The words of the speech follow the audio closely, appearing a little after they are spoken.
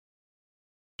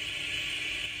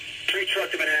Army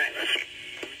truck to Manhattan.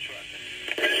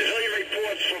 Civilian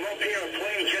reports from up here, a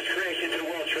plane just crashed into the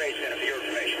World Trade Center for your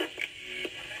information.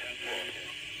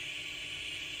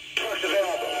 Trucks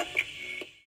available.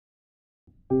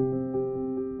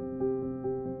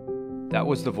 That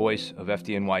was the voice of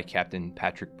FDNY Captain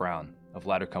Patrick Brown of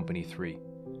Ladder Company 3,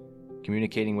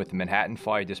 communicating with the Manhattan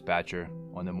Fire Dispatcher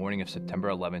on the morning of September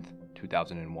 11th,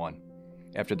 2001,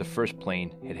 after the first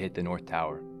plane had hit the North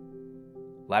Tower.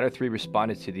 Ladder 3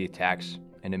 responded to the attacks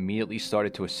and immediately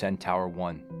started to ascend Tower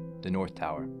 1, the North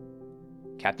Tower.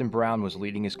 Captain Brown was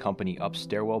leading his company up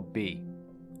Stairwell B,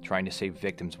 trying to save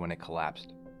victims when it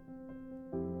collapsed.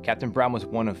 Captain Brown was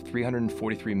one of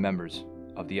 343 members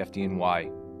of the FDNY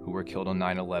who were killed on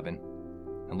 9/11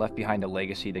 and left behind a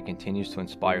legacy that continues to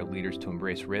inspire leaders to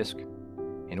embrace risk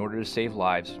in order to save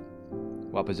lives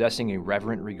while possessing a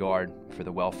reverent regard for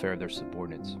the welfare of their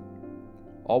subordinates,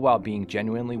 all while being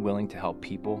genuinely willing to help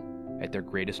people at their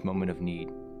greatest moment of need,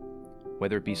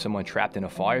 whether it be someone trapped in a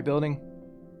fire building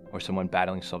or someone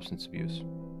battling substance abuse.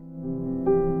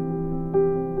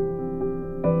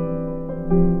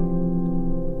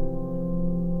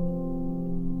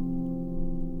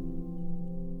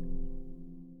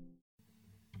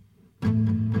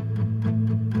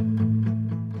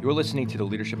 You're listening to the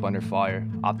Leadership Under Fire,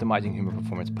 Optimizing Human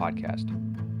Performance podcast.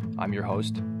 I'm your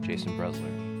host, Jason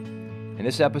Bresler. In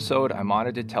this episode, I'm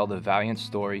honored to tell the valiant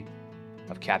story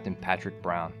of Captain Patrick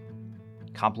Brown,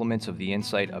 compliments of the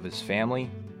insight of his family,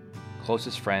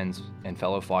 closest friends, and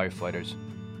fellow firefighters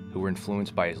who were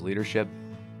influenced by his leadership,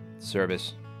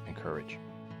 service, and courage.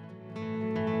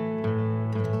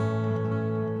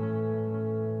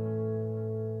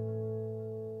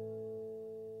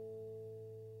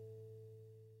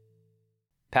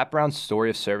 Pat Brown's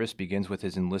story of service begins with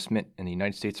his enlistment in the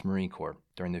United States Marine Corps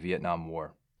during the Vietnam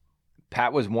War.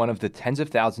 Pat was one of the tens of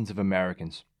thousands of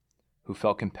Americans who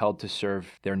felt compelled to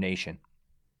serve their nation,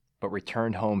 but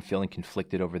returned home feeling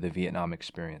conflicted over the Vietnam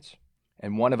experience,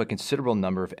 and one of a considerable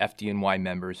number of FDNY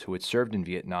members who had served in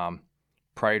Vietnam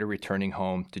prior to returning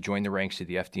home to join the ranks of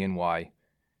the FDNY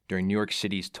during New York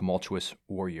City's tumultuous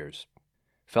war years.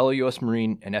 Fellow U.S.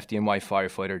 Marine and FDNY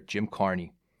firefighter Jim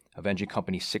Carney of Engine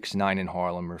Company 6-9 in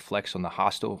Harlem reflects on the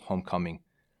hostile homecoming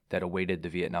that awaited the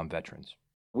Vietnam veterans.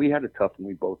 We had it tough when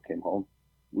we both came home.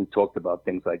 We talked about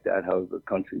things like that, how the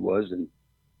country was and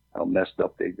how messed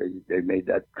up they made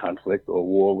that conflict or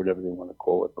war, whatever they want to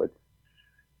call it. But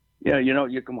yeah,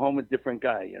 you come home a different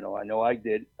guy. I know I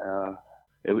did.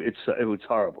 It was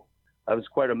horrible. I was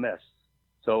quite a mess.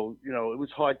 So, it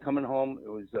was hard coming home. It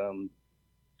was,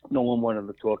 no one wanted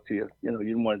to talk to you. You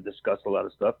didn't want to discuss a lot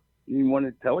of stuff. You didn't want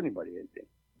to tell anybody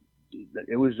anything.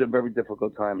 It was a very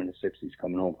difficult time in the 60s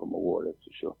coming home from a war, that's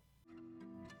for sure.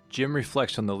 Jim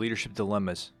reflects on the leadership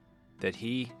dilemmas that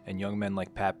he and young men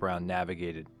like Pat Brown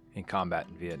navigated in combat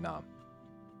in Vietnam.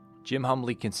 Jim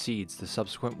humbly concedes the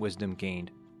subsequent wisdom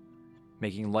gained,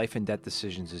 making life and death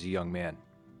decisions as a young man.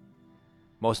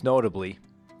 Most notably,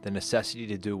 the necessity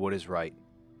to do what is right,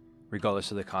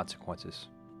 regardless of the consequences.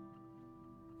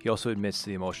 He also admits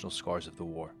to the emotional scars of the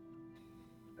war.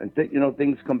 And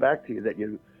things come back to you that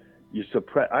you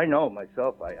suppress. I know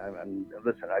myself.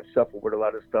 Listen, I've suffered with a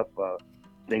lot of stuff,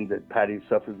 things that Patty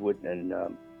suffers with, and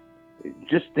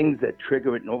just things that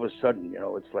trigger it. And all of a sudden,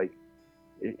 it's like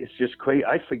it's just crazy.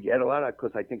 I forget a lot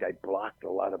because I think I blocked a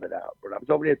lot of it out. But I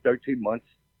was over there 13 months,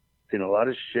 seen a lot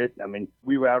of shit. I mean,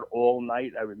 we were out all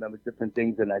night. I remember different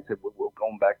things, and I said we're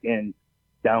going back in,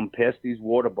 down past these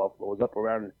water buffaloes, up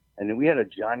around, and then we had a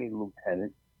Johnny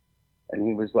lieutenant. And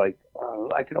he was like,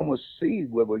 I can almost see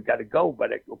where we got to go,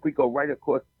 but if we go right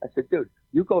across, I said, dude,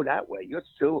 you go that way. You're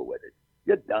still with it.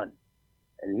 You're done.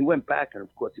 And he went back, and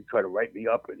of course, he tried to write me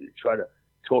up and try to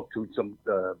talk to some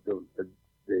the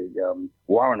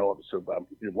warrant officer. But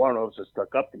the warrant officer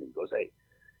stuck up to me. He goes, hey,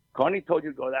 Carney told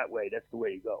you to go that way. That's the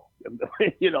way you go.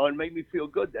 And made me feel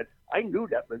good that I knew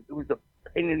that, but it was a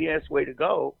pain in the ass way to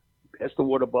go. Past the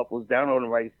water buffaloes, down on the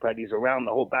rice paddies, around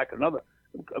the whole back, another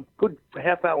a good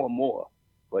half hour more.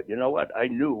 But you know what? I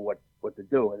knew what to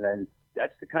do. And then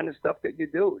that's the kind of stuff that you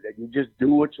do, that you just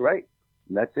do what's right.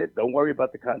 And that's it. Don't worry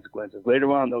about the consequences.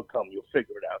 Later on, they'll come. You'll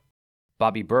figure it out.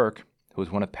 Bobby Burke, who was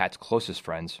one of Pat's closest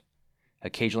friends,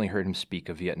 occasionally heard him speak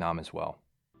of Vietnam as well.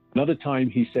 Another time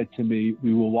he said to me,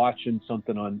 we were watching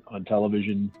something on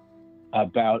television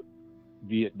about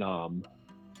Vietnam.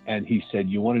 And he said,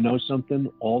 you want to know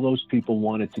something? All those people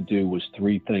wanted to do was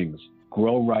three things: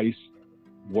 grow rice,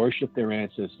 worship their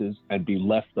ancestors, and be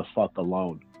left the fuck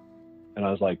alone. And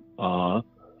I was like,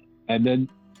 And then,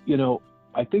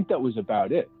 I think that was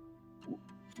about it.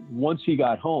 Once he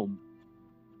got home,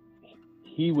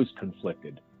 he was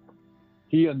conflicted.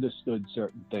 he understood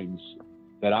certain things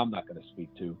that I'm not going to speak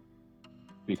to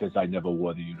because I never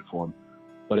wore the uniform.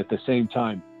 But at the same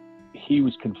time, he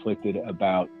was conflicted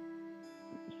about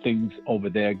things over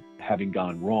there having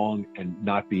gone wrong and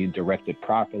not being directed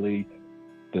properly,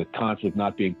 the conflict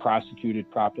not being prosecuted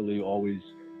properly, always,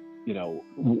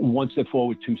 one step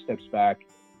forward, two steps back.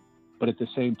 But at the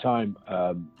same time,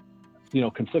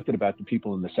 conflicted about the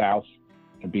people in the South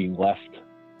and being left,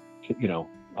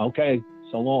 okay,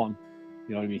 so long.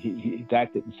 You know what I mean?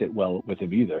 That didn't sit well with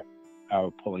him either,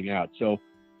 our pulling out. So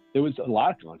there was a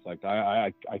lot of conflict.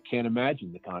 I can't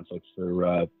imagine the conflict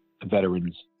for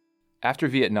veterans. After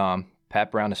Vietnam,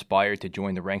 Pat Brown aspired to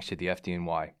join the ranks of the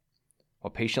FDNY.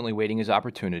 While patiently waiting his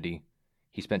opportunity,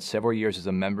 he spent several years as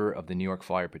a member of the New York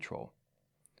Fire Patrol.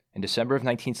 In December of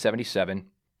 1977,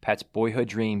 Pat's boyhood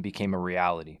dream became a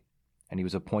reality, and he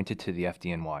was appointed to the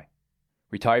FDNY.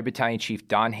 Retired Battalion Chief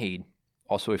Don Haid,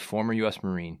 also a former U.S.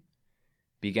 Marine,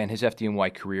 began his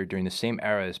FDNY career during the same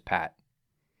era as Pat.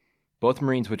 Both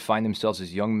Marines would find themselves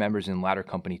as young members in Ladder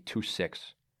Company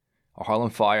 2-6, a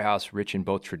Harlem firehouse rich in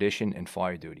both tradition and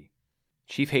fire duty.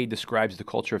 Chief Haid describes the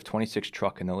culture of 26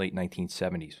 Truck in the late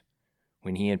 1970s,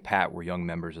 when he and Pat were young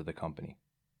members of the company.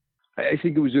 I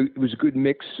think it was a good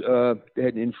mix. They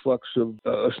had an influx of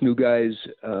us new guys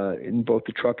in both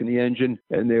the truck and the engine,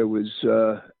 and there was,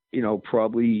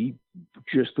 probably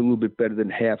just a little bit better than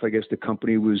half. I guess the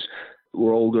company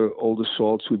were older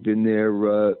salts who'd been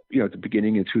there, at the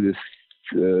beginning and through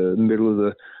the middle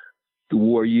of the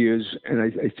war years. And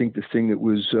I think the thing that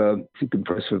was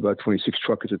impressive about 26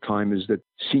 Truck at the time is that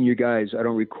senior guys, I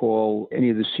don't recall any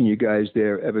of the senior guys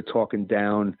there ever talking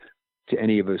down to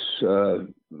any of us,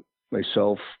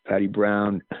 myself, Patty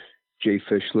Brown, Jay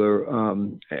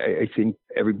Fischler. I think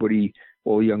everybody,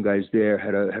 all the young guys there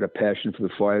had a passion for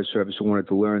the fire service and wanted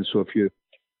to learn. So if you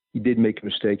did make a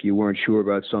mistake, you weren't sure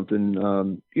about something,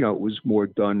 it was more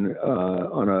done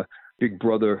on a big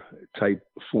brother type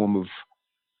form of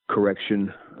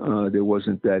correction. There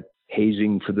wasn't that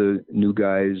hazing for the new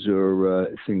guys or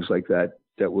things like that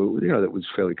that was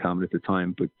fairly common at the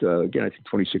time. But again, I think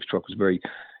 26 Truck was very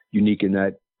unique in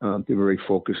that they were very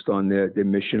focused on their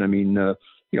mission. I mean,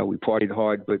 we partied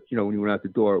hard, but when you went out the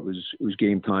door, it was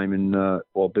game time and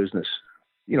all business.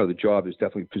 The job is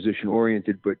definitely position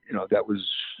oriented, but that was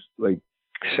like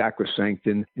sacrosanct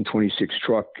in 26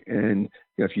 Truck. And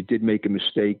if you did make a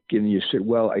mistake and you said,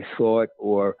 well, I thought,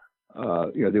 or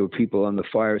there were people on the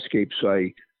fire escape, so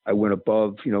I went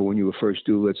above, when you were first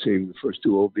due, let's say the first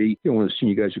due OB, one of the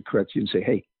senior guys would correct you and say,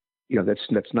 hey,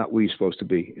 that's not where you're supposed to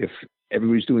be. If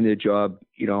everybody's doing their job,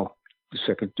 the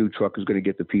second due truck is going to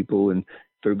get the people, and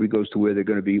if everybody goes to where they're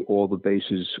going to be, all the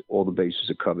bases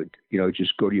are covered.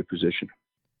 Just go to your position.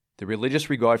 The religious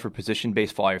regard for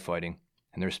position-based firefighting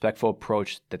and the respectful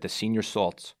approach that the senior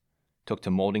salts took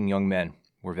to molding young men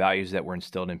were values that were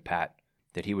instilled in Pat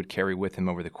that he would carry with him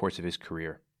over the course of his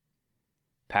career.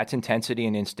 Pat's intensity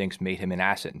and instincts made him an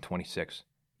asset in 26,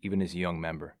 even as a young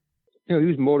member. He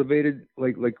was motivated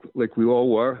like we all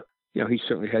were. He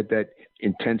certainly had that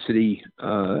intensity.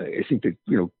 I think that,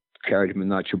 carried him a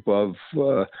notch above.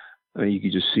 You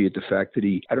could just see it, the fact that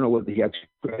I don't know whether he actually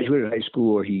graduated high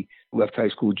school or he left high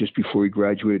school just before he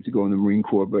graduated to go in the Marine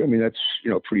Corps. But I mean, that's,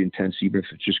 pretty intense, even if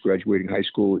it's just graduating high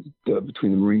school.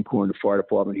 Between the Marine Corps and the fire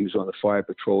department, he was on the fire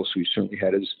patrol. So he certainly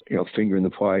had his, finger in the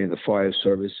pie in the fire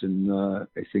service. And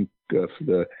I think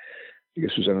for it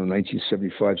was,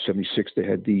 1975, 76, they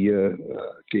had the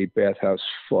Gate Bathhouse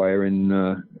fire in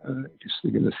the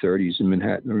 30s in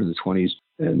Manhattan or in the 20s.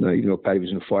 And, Patty was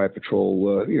in the fire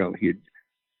patrol,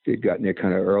 they'd gotten there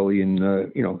kind of early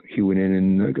and, he went in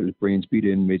and got his brains beat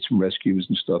in, made some rescues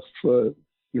and stuff,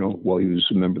 while he was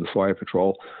a member of the fire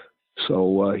patrol.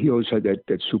 So he always had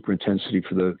that super intensity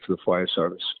for the fire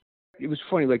service. It was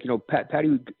funny,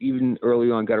 Patty even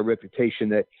early on got a reputation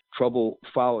that trouble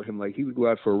followed him. Like he would go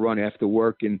out for a run after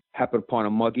work and happen upon a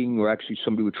mugging, or actually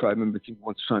somebody would try. I remember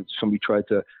once somebody tried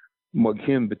to mug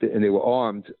him, and they were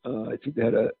armed. I think they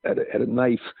had a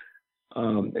knife,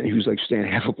 and he was like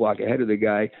standing half a block ahead of the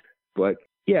guy. But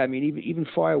yeah, I mean, even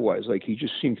fire-wise, he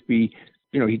just seemed to be.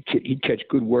 He'd catch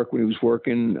good work when he was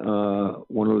working.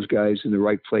 One of those guys in the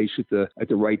right place at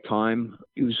the right time.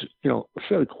 He was, a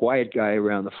fairly quiet guy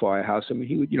around the firehouse. I mean,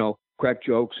 he would, crack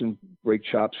jokes and break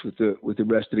chops with the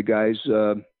rest of the guys.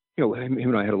 Him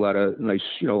and I had a lot of nice,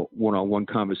 one-on-one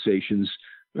conversations.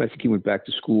 I think he went back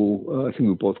to school. I think we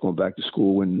were both going back to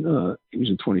school when he was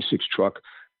in 26 Truck.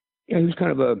 Yeah, he was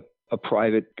kind of a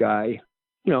private guy.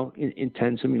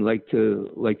 Intense. I mean, like to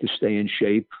stay in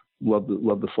shape. Love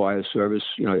the fire service.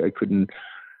 I couldn't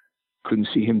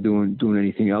see him doing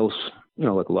anything else.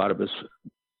 Like a lot of us.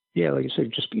 Yeah, like I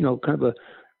said, just kind of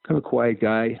a quiet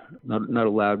guy, not a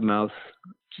loud mouth,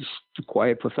 just a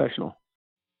quiet professional.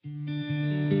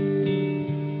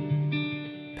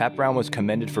 Pat Brown was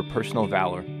commended for personal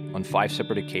valor on 5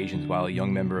 separate occasions while a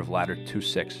young member of Ladder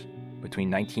 2-6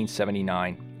 between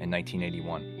 1979 and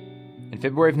 1981. In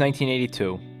February of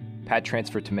 1982, Pat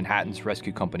transferred to Manhattan's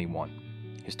Rescue Company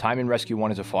 1. His time in Rescue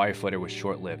 1 as a firefighter was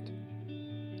short-lived.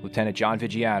 Lieutenant John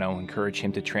Vigiano encouraged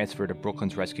him to transfer to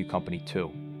Brooklyn's Rescue Company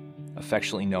 2,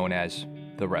 affectionately known as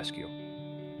the Rescue.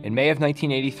 In May of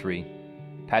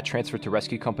 1983, Pat transferred to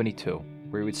Rescue Company 2,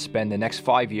 where he would spend the next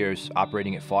 5 years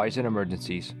operating at fires and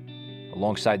emergencies,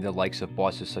 alongside the likes of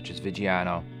bosses such as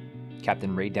Vigiano,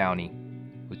 Captain Ray Downey,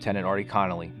 Lieutenant Artie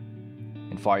Connolly,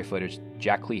 and firefighters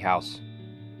Jack Kleehouse,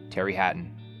 Terry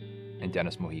Hatton, and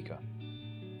Dennis Mojica.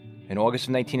 In August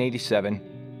of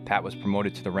 1987, Pat was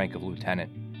promoted to the rank of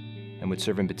lieutenant and would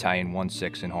serve in Battalion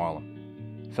 1-6 in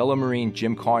Harlem. Fellow Marine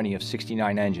Jim Carney of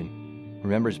 69 Engine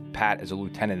remembers Pat as a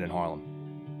lieutenant in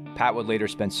Harlem. Pat would later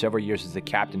spend several years as the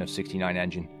captain of 69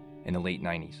 Engine in the late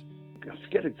 90s. I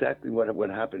forget exactly what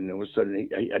happened. All of a sudden,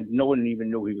 no one even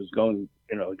knew he was going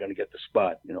to get the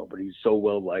spot, but he's so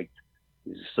well liked.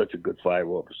 He's such a good fire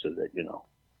officer that,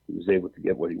 he was able to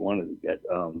get what he wanted to get.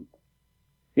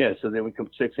 So then we come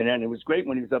 69. It was great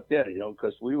when he was up there,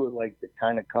 because we were like the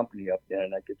kind of company up there,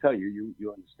 and I could tell you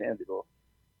understand it all.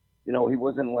 He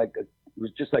wasn't like it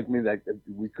was just like me, like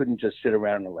we couldn't just sit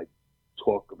around and like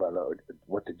talk about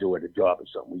what to do at a job or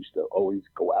something. We used to always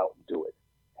go out and do it.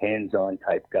 Hands-on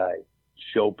type guy,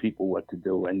 show people what to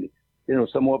do. And,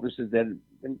 some officers that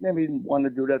maybe didn't want to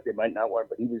do that, they might not want,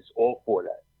 but he was all for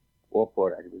that.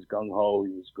 He was gung-ho.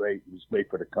 He was great. He was great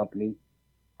for the company.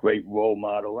 Great role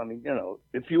model. I mean,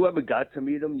 if you ever got to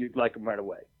meet him, you'd like him right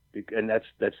away. And that's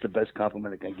the best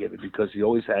compliment I can give it, because he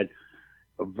always had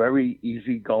a very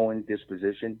easygoing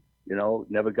disposition.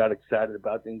 Never got excited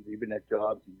about things, even at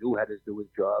jobs. He knew how to do his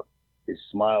job. His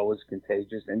smile was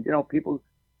contagious. And, people,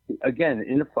 again,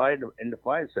 in the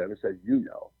fire service, as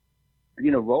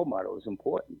being a role model is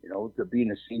important, to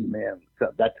being a senior man,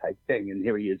 that type thing. And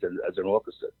here he is as an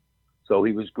officer. So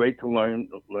he was great to learn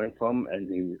from, and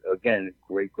he was, again,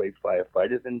 great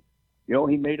firefighter. And,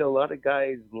 he made a lot of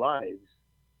guys' lives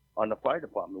on the fire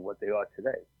department what they are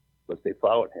today, because they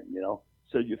followed him,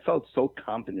 So you felt so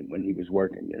confident when he was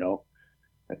working,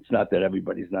 It's not that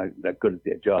everybody's not that good at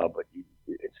their job, but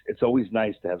it's always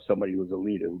nice to have somebody who's a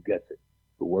leader who gets it,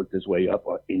 who worked his way up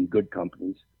in good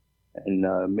companies, and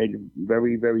made it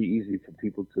very, very easy for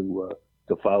people to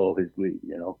follow his lead,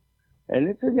 And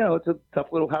it's a tough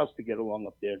little house to get along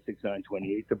up there at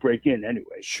 6928 to break in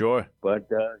anyway. Sure. But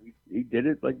he did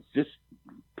it like just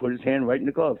put his hand right in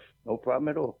the glove, no problem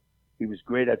at all. He was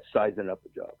great at sizing up a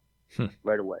job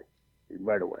right away.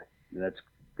 And that's,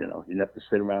 you didn't have to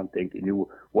sit around and think. He knew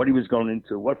what he was going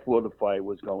into, what floor the fire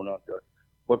was going up to,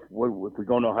 what if we're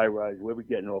going to a high rise, where we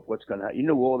getting off, what's going to happen. He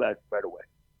knew all that right away.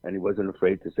 And he wasn't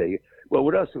afraid to say, well,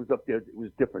 with us, it was up there, it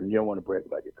was different. You don't want to brag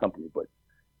about your company, but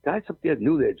guys up there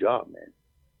knew their job, man.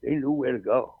 They knew where to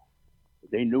go.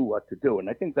 They knew what to do. And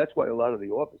I think that's why a lot of the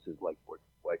officers like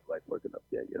working up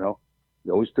there,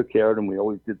 We always took care of them. We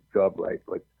always did the job right.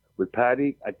 But with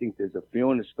Patty, I think there's a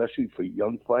feeling, especially for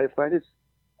young firefighters,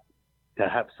 to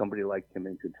have somebody like him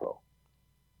in control.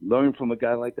 Learn from a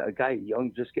guy like that, a guy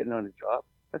young just getting on the job.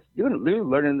 You're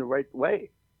learning the right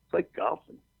way. It's like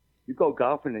golfing. You go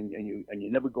golfing and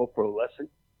you never go for a lesson,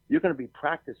 you're going to be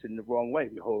practicing the wrong way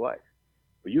your whole life.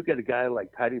 But you get a guy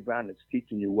like Patty Brown that's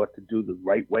teaching you what to do the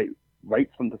right way, right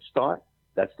from the start,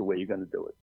 that's the way you're going to do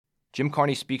it. Jim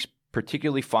Carney speaks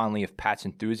particularly fondly of Pat's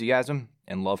enthusiasm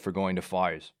and love for going to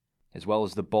fires, as well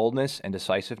as the boldness and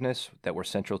decisiveness that were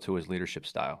central to his leadership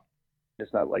style.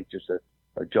 It's not like just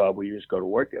a job where you just go to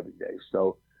work every day.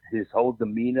 So his whole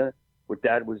demeanor with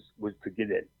that was to get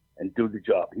in and do the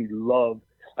job. He loved,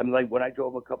 like when I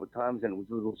drove a couple of times and it was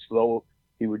a little slow,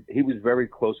 he was very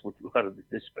close with a lot of the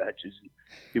dispatchers.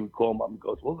 He would call them up and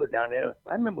goes, we'll go down there.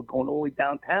 I remember going all the way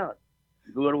downtown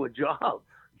to go to a job.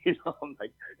 I'm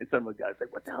like, and some of the guys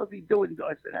like, what the hell is he doing?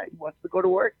 I said, hey, he wants to go to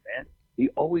work, man. He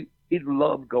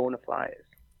loved going to fires.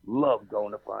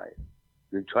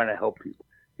 And trying to help people.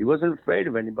 He wasn't afraid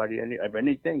of anybody, of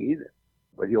anything either.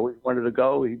 But he always wanted to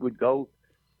go. He would go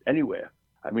anywhere.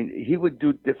 I mean, he would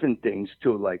do different things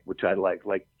too, which I like.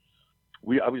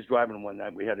 I was driving one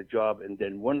night. We had a job, and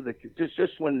then one of the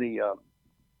just when the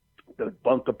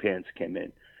bunker pants came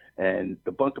in, and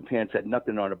the bunker pants had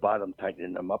nothing on the bottom,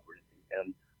 tightening them up or anything.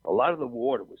 And a lot of the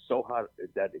water was so hot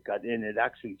that it got in. It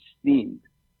actually steamed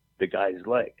the guy's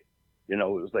leg. It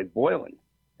was like boiling,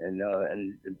 and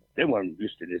they weren't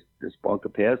used to this bunker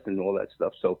pants and all that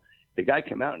stuff. So The guy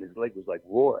came out and his leg was like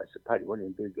raw. I said, Patty, what are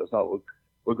you doing? He goes, no,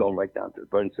 we're going right down to the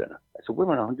burn center. I said, we're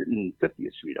on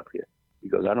 150th Street up here. He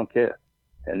goes, I don't care.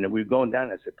 And then we were going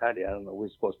down. I said, Patty, I don't know. We're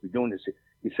supposed to be doing this.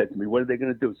 He said to me, what are they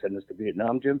going to do? Send us to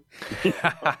Vietnam, Jim?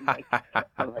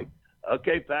 I'm like,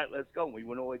 okay, Pat, let's go. And we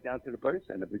went all the way down to the burn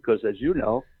center because, as you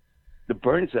know, the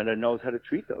burn center knows how to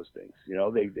treat those things. You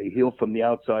know, they heal from the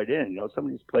outside in. You know, some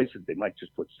of these places, they might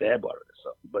just put stab on it or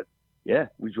something. But, yeah,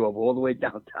 we drove all the way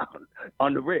downtown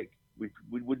on the rig. We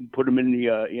wouldn't put them in the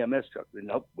EMS truck.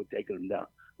 Nope, we're taking them down.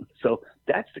 So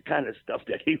that's the kind of stuff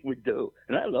that he would do.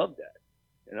 And I love that.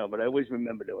 You know, but I always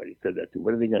remember that when he said that to me.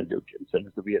 What are they going to do, Jim? Send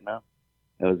us to Vietnam?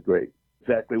 That was great.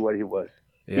 Exactly what he was.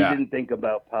 Yeah. He didn't think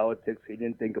about politics. He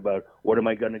didn't think about what am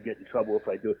I going to get in trouble if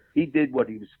I do it. He did what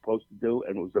he was supposed to do,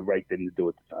 and it was the right thing to do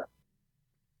at the time.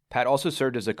 Pat also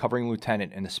served as a covering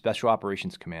lieutenant in the Special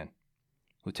Operations Command.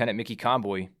 Lieutenant Mickey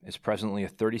Conboy is presently a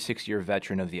 36-year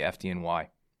veteran of the FDNY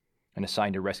and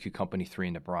assigned to Rescue Company 3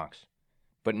 in the Bronx.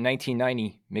 But in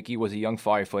 1990, Mickey was a young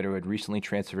firefighter who had recently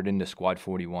transferred into Squad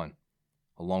 41,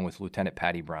 along with Lieutenant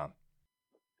Patty Brown.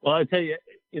 Well, I tell you,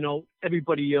 you know,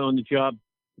 everybody on the job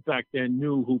back then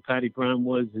knew who Patty Brown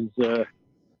was. His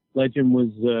legend was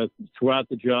throughout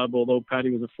the job, although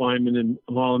Patty was a fireman in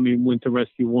Harlem. He went to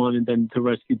Rescue 1 and then to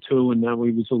Rescue 2, and now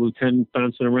he was a lieutenant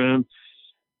bouncing around.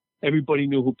 Everybody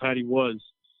knew who Patty was.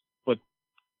 But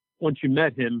once you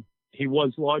met him, he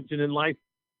was larger than life.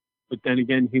 But then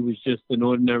again, he was just an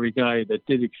ordinary guy that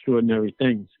did extraordinary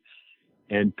things.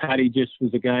 And Patty just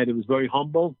was a guy that was very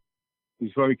humble. He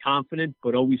was very confident,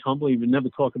 but always humble. He would never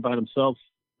talk about himself.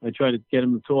 I tried to get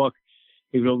him to talk.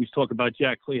 He would always talk about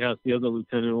Jack Kleehouse, the other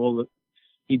lieutenant, all that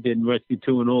he did in Rescue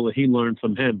 2 and all that he learned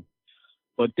from him.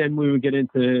 But then we would get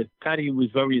into, Patty was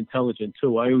very intelligent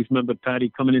too. I always remember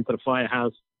Patty coming into the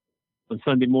firehouse on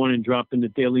Sunday morning, dropping the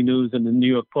Daily News and the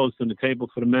New York Post on the table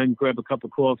for the men, grab a cup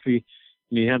of coffee,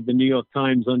 and he'd have the New York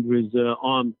Times under his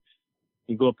arm.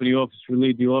 He'd go up in the office,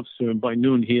 relieve the officer, and by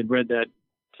noon he had read that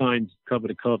Times cover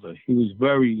to cover. He was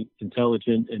very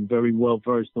intelligent and very well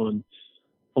versed on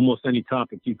almost any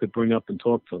topic you could bring up and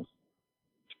talk to.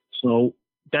 So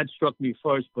that struck me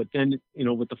first, but then, you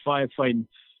know, with the firefighting,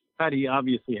 Patty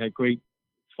obviously had great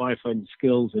firefighting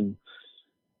skills, and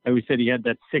I always said he had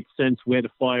that sixth sense where the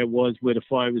fire was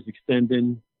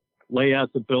extending,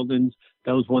 layouts of buildings.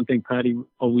 That was one thing Patty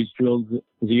always drilled.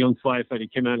 As a young firefighter, he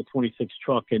came out of 26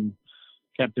 truck, and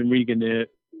Captain Regan there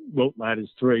wrote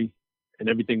ladders 3, and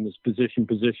everything was position,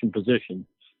 position, position.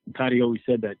 And Patty always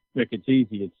said that, Rick, it's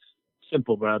easy. It's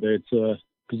simple, rather. It's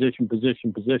position,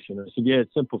 position, position. I said, yeah,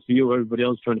 it's simple for you. Everybody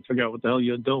else trying to figure out what the hell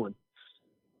you're doing.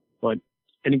 But,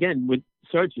 and again, with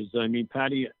searches, I mean,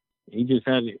 Patty, he just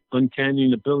had an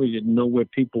uncanny ability to know where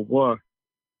people were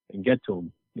and get to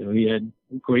them. You know, he had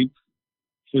great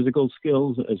physical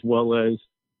skills as well as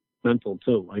mental,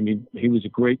 too. I mean, he was a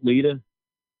great leader,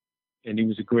 and he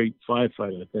was a great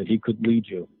firefighter that he could lead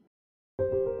you.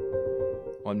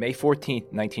 On May 14,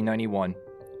 1991,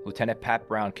 Lieutenant Pat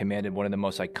Brown commanded one of the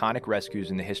most iconic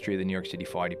rescues in the history of the New York City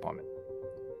Fire Department.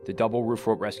 The double roof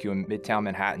rope rescue in Midtown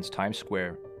Manhattan's Times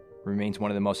Square remains one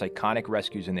of the most iconic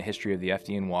rescues in the history of the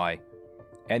FDNY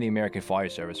and the American Fire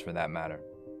Service, for that matter.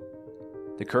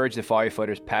 The courage that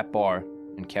firefighters Pat Barr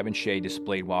and Kevin Shea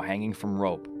displayed while hanging from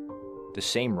rope, the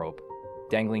same rope,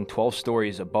 dangling 12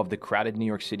 stories above the crowded New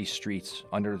York City streets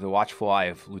under the watchful eye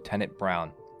of Lieutenant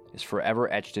Brown, is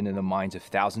forever etched into the minds of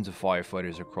thousands of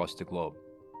firefighters across the globe.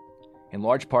 In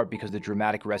large part because the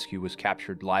dramatic rescue was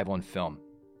captured live on film,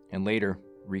 and later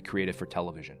recreated for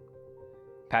television.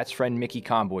 Pat's friend Mickey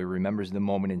Conboy remembers the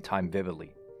moment in time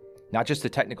vividly, not just the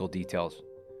technical details,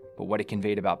 but what it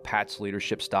conveyed about Pat's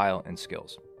leadership style and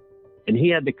skills. And he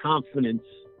had the confidence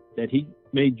that he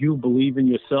made you believe in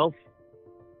yourself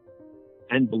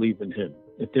and believe in him.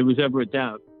 If there was ever a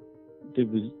doubt, there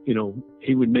was, you know,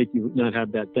 he would make you not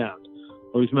have that doubt.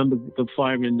 I always remember the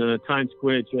fire in Times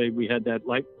Square, Jay. We had that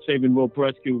life-saving rope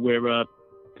rescue where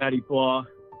Patty Barr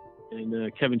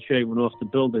and Kevin Shea went off the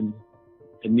building,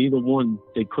 and neither one,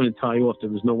 they couldn't tie off. There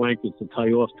was no anchors to tie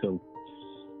off to.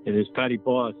 And as Patty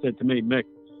Barr said to me, Mick,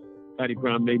 Patty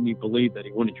Brown made me believe that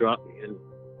he wouldn't drop me, and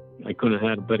I couldn't have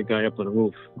had a better guy up on the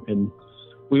roof. And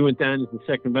we went down as the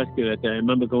second rescue that day. I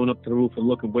remember going up to the roof and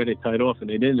looking where they tied off, and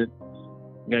they didn't.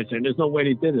 The guy said, there's no way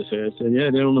they did this here. I said,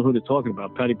 yeah, they don't know who they're talking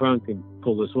about. Patty Brown can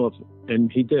pull this off.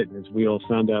 And he did, as we all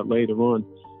found out later on.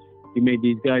 He made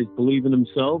these guys believe in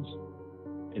themselves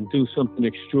and do something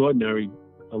extraordinary,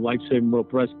 a life-saving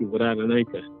rope rescue without an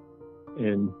anchor.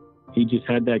 And he just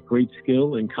had that great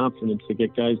skill and confidence to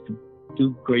get guys to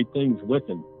do great things with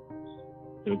him.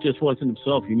 And it just wasn't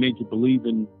himself. He made you believe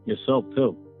in yourself,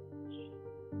 too.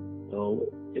 So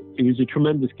he was a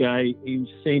tremendous guy. He was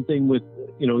the same thing with,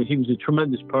 he was a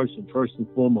tremendous person, first and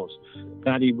foremost.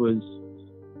 Patty was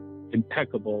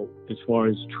impeccable as far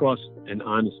as trust and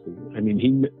honesty. I mean,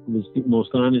 he was the most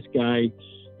honest guy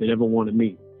that ever want to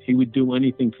meet. He would do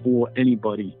anything for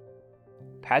anybody.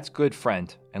 Pat's good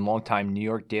friend and longtime New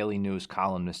York Daily News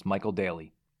columnist Michael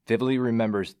Daly vividly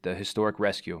remembers the historic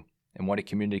rescue and what it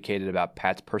communicated about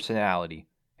Pat's personality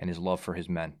and his love for his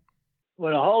men.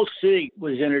 When the whole city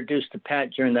was introduced to Pat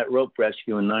during that rope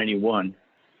rescue in '91,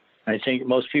 I think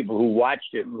most people who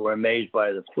watched it were amazed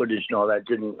by the footage and all that,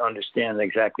 didn't understand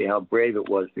exactly how brave it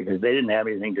was because they didn't have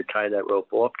anything to tie that rope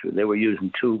off to. They were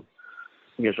using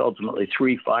ultimately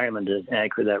three firemen to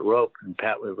anchor that rope, and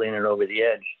Pat was leaning over the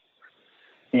edge.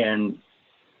 And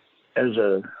as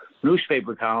a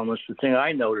newspaper columnist, the thing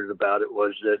I noted about it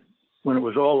was that when it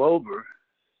was all over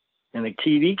and the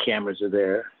TV cameras are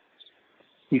there,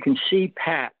 you can see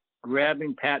Pat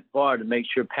grabbing Pat Barr to make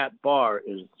sure Pat Barr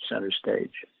is center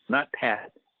stage, not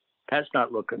Pat. Pat's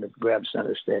not looking to grab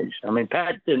center stage. I mean,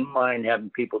 Pat didn't mind having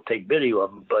people take video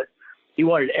of him, but he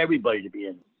wanted everybody to be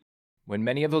in. When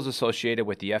many of those associated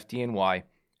with the FDNY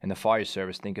and the fire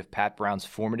service think of Pat Brown's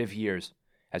formative years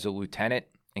as a lieutenant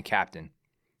and captain,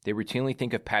 they routinely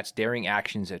think of Pat's daring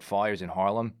actions at fires in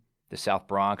Harlem, the South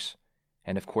Bronx,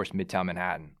 and of course Midtown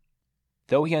Manhattan.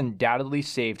 Though he undoubtedly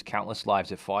saved countless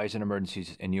lives at fires and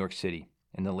emergencies in New York City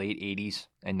in the late 80s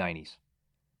and 90s,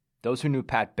 those who knew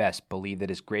Pat best believe that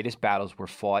his greatest battles were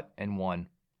fought and won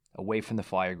away from the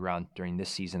fire ground during this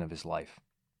season of his life.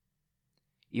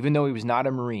 Even though he was not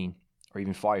a Marine or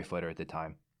even firefighter at the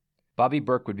time, Bobby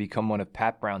Burke would become one of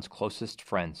Pat Brown's closest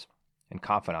friends and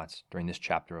confidants during this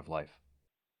chapter of life.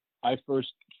 I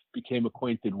first became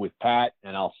acquainted with Pat,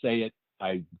 and I'll say it,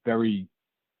 I very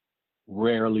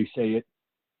rarely say it,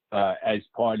 as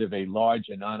part of a large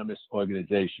anonymous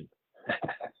organization.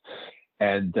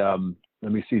 And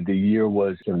let me see, the year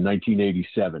was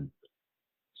 1987.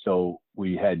 So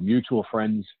we had mutual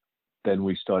friends. Then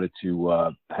we started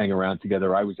to hang around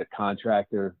together. I was a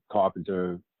contractor,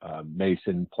 carpenter,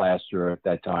 mason, plasterer at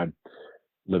that time,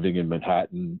 living in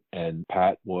Manhattan. And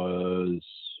Pat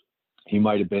he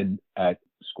might have been at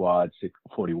Squad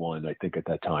 641, I think, at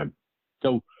that time.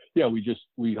 So yeah,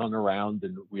 we hung around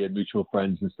and we had mutual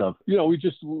friends and stuff.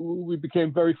 We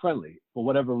became very friendly for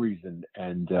whatever reason.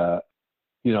 And,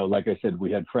 like I said,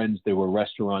 we had friends, they were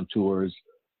restaurateurs,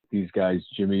 these guys,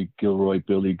 Jimmy Gilroy,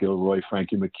 Billy Gilroy,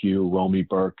 Frankie McHugh, Romy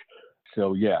Burke.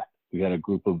 So yeah, we had a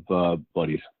group of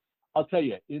buddies. I'll tell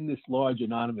you, in this large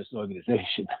anonymous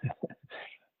organization,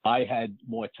 I had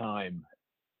more time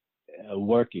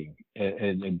working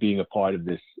and being a part of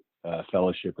this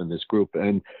fellowship and this group.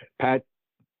 And Pat,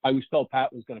 I was told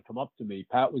Pat was going to come up to me.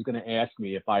 Pat was going to ask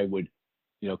me if I would,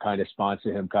 kind of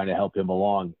sponsor him, kind of help him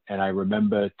along. And I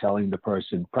remember telling the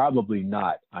person, probably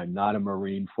not. I'm not a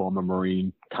Marine, former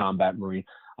Marine, combat Marine.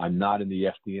 I'm not in the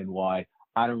FDNY.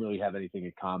 I don't really have anything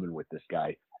in common with this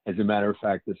guy. As a matter of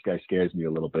fact, this guy scares me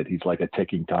a little bit. He's like a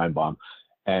ticking time bomb.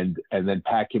 And then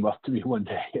Pat came up to me one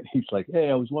day and he's like, hey,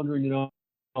 I was wondering,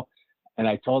 and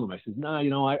I told him, I said,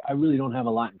 no, I really don't have a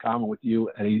lot in common with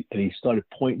you. And he started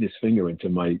pointing his finger into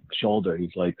my shoulder.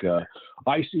 He's like,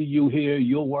 I see you here.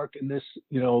 You'll work in this,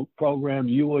 program.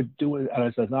 You are doing. And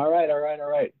I said, all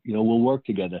right. We'll work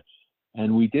together.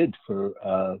 And we did for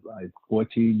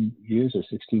 14 years or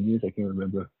 16 years. I can't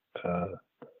remember.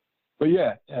 But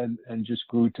yeah, and just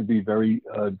grew to be very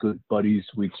good buddies.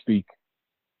 We'd speak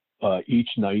each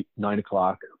night,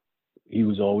 9:00. He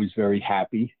was always very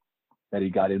happy that he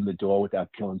got in the door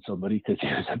without killing somebody because he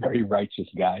was a very righteous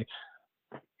guy.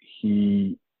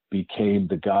 He became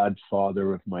the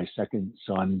godfather of my second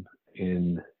son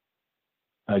in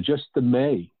just the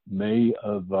May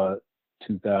of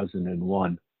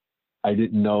 2001. I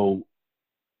didn't know,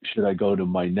 should I go to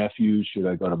my nephews? Should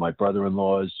I go to my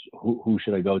brother-in-laws? Who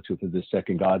should I go to for the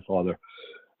second godfather?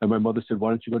 And my mother said, why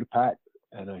don't you go to Pat?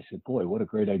 And I said, boy, what a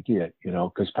great idea,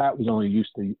 because Pat was only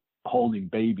used to holding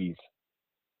babies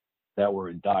that were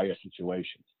in dire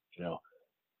situations,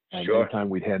 And Sure. anytime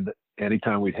we'd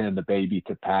hand the baby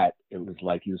to Pat, it was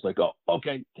like he was like, "Oh,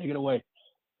 okay, take it away."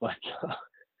 But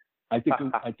I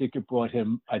think it brought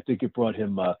him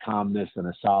calmness and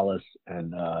a solace,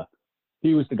 and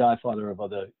he was the godfather of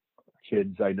other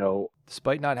kids I know.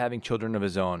 Despite not having children of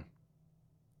his own,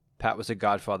 Pat was a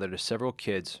godfather to several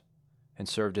kids and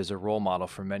served as a role model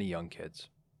for many young kids.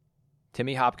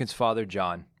 Timmy Hopkins' father,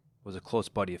 John, was a close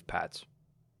buddy of Pat's.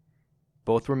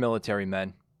 Both were military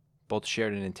men, both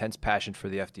shared an intense passion for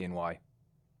the FDNY,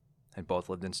 and both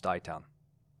lived in Stuytown.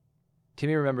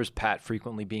 Timmy remembers Pat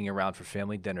frequently being around for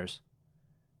family dinners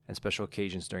and special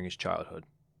occasions during his childhood.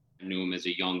 I knew him as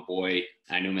a young boy.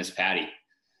 I knew him as Patty.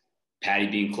 Patty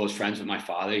being close friends with my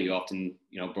father, he often,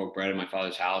 broke bread at my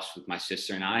father's house with my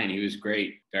sister and I, and he was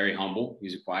great, very humble. He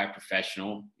was a quiet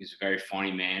professional. He was a very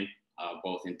funny man,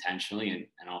 both intentionally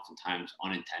and oftentimes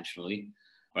unintentionally.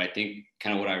 But I think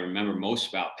kind of what I remember most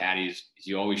about Patty is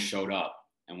he always showed up.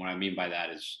 And what I mean by that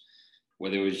is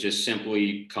whether it was just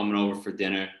simply coming over for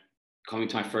dinner, coming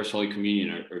to my first Holy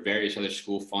Communion or various other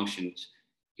school functions,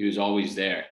 he was always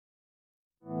there.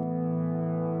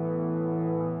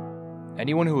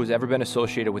 Anyone who has ever been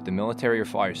associated with the military or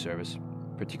fire service,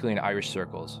 particularly in Irish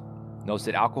circles, knows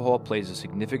that alcohol plays a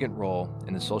significant role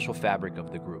in the social fabric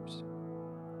of the groups.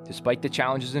 Despite the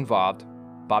challenges involved,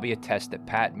 Bobby attests that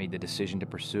Pat made the decision to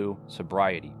pursue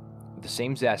sobriety with the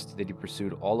same zest that he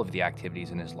pursued all of the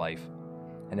activities in his life,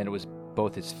 and that it was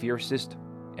both his fiercest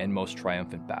and most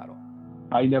triumphant battle.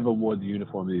 I never wore the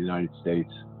uniform of the United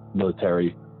States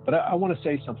military, but I want to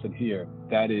say something here.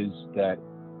 That is that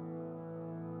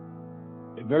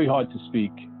it's very hard to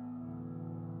speak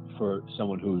for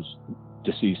someone who's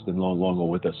deceased and no longer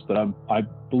with us, but I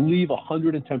believe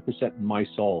 110% in my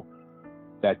soul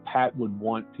that Pat would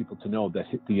want people to know that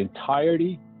the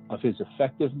entirety of his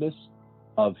effectiveness,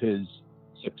 of his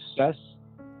success,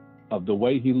 of the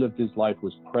way he lived his life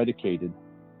was predicated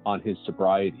on his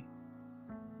sobriety.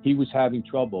 He was having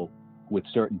trouble with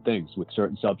certain things, with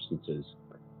certain substances,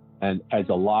 and as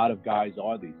a lot of guys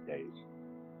are these days.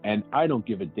 And I don't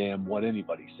give a damn what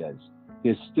anybody says.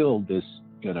 There's still this,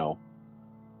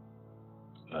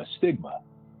 stigma.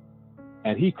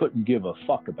 And he couldn't give a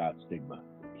fuck about stigma.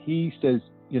 He says,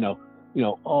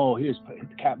 oh, here's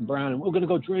Captain Brown, and we're going to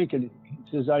go drink. And he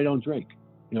says, I don't drink.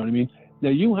 You know what I mean? Now,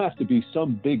 you have to be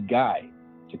some big guy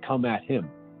to come at him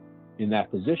in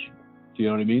that position. Do you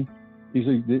know what I mean? He's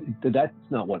like, that's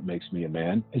not what makes me a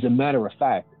man. As a matter of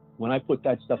fact, when I put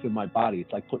that stuff in my body,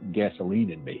 it's like putting gasoline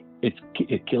in me.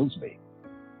 It kills me.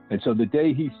 And so the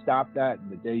day he stopped that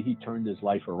and the day he turned his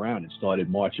life around and started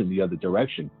marching the other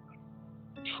direction,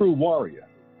 true warrior,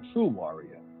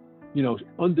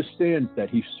 understands that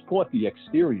he fought the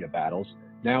exterior battles.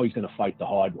 Now he's going to fight the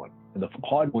hard one. And the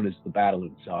hard one is the battle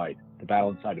inside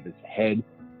of his head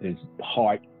and his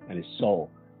heart and his soul.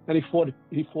 And he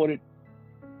fought it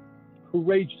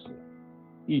courageously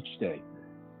each day.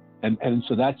 And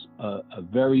so that's a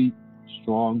very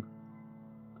strong,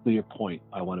 clear point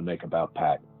I want to make about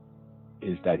Pat,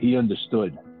 is that he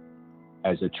understood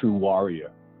as a true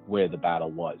warrior where the battle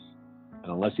was.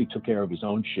 And unless he took care of his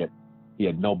own shit, he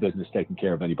had no business taking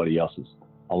care of anybody else's.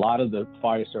 A lot of the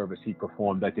fire service he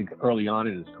performed, I think early on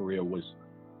in his career, was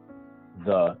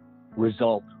the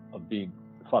result of being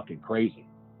fucking crazy.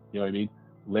 You know what I mean?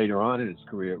 Later on in his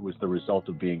career, it was the result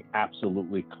of being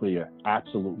absolutely clear,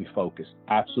 absolutely focused,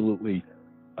 absolutely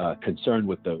concerned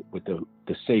with the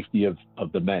safety of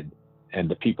the men and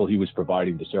the people he was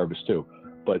providing the service to.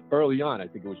 But early on, I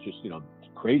think it was just,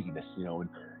 craziness, and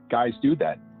guys do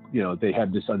that. They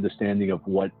have this understanding of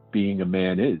what being a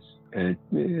man is. And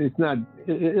it's not,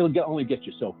 it'll only get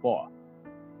you so far.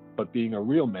 But being a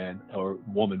real man or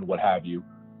woman, what have you,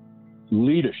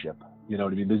 leadership, you know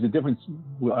what I mean? There's a difference.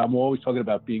 I'm always talking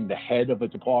about being the head of a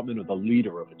department or the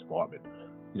leader of a department.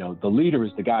 The leader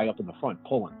is the guy up in the front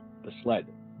pulling the sled.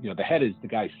 The head is the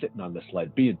guy sitting on the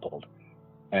sled being pulled.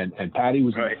 And Patty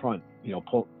was right in the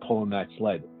front, pulling that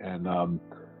sled.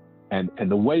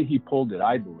 And the way he pulled it,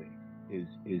 I believe,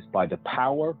 is by the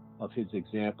power of his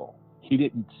example. He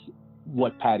didn't,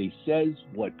 what Patty says,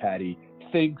 what Patty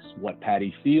thinks, what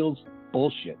Patty feels,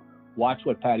 bullshit. Watch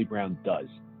what Patty Brown does.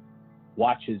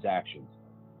 Watch his actions.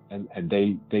 And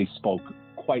they spoke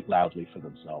quite loudly for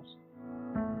themselves.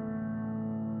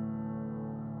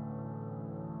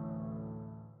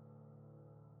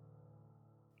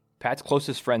 Pat's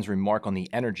closest friends remark on the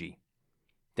energy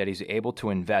that he's able to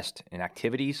invest in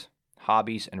activities,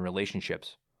 hobbies, and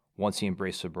relationships once he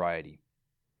embraced sobriety.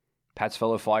 Pat's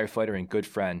fellow firefighter and good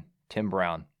friend, Tim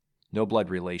Brown, no blood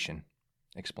relation,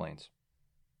 explains.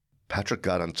 Patrick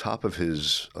got on top of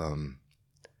his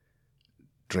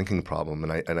drinking problem,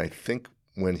 and I think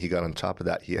when he got on top of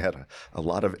that, he had a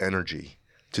lot of energy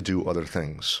to do other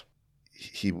things.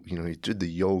 He did the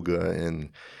yoga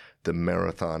and the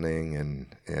marathoning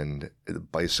and the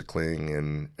bicycling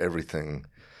and everything.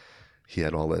 He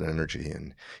had all that energy,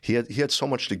 and he had so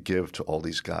much to give to all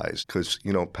these guys because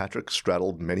Patrick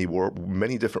straddled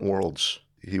many different worlds.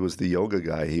 He was the yoga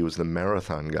guy, he was the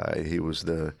marathon guy, he was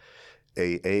the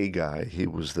AA guy,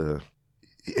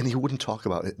 and he wouldn't talk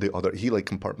about the other. He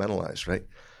compartmentalized, right?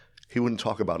 He wouldn't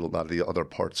talk about a lot of the other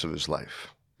parts of his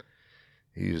life.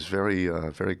 He was very,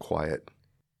 very quiet.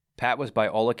 Pat was, by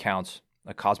all accounts,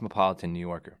 a cosmopolitan New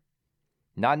Yorker.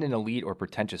 not in an elite or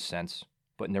pretentious sense,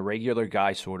 but in a regular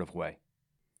guy sort of way.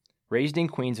 Raised in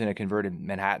Queens and a converted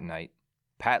Manhattanite,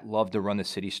 Pat loved to run the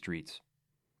city streets,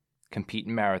 compete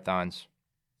in marathons,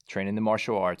 train in the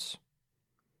martial arts,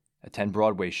 attend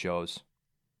Broadway shows,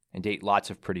 and date lots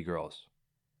of pretty girls.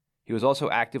 He was also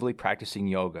actively practicing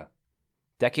yoga,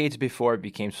 decades before it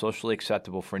became socially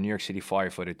acceptable for a New York City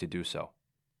firefighter to do so.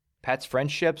 Pat's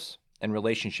friendships and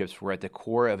relationships were at the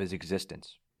core of his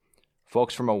existence.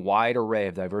 Folks from a wide array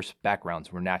of diverse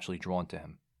backgrounds were naturally drawn to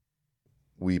him.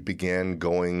 We began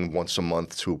going once a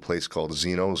month to a place called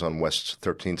Zeno's on West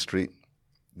 13th Street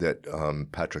that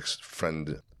Patrick's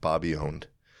friend Bobby owned.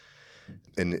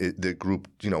 And the group,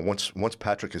 once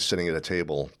Patrick is sitting at a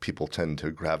table, people tend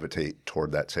to gravitate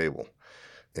toward that table.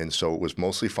 And so it was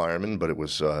mostly firemen, but it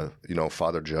was,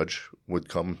 Father Judge would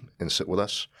come and sit with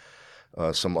us.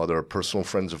 Some other personal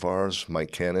friends of ours,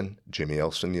 Mike Cannon, Jimmy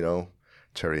Elson,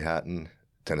 Terry Hatton,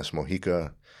 Dennis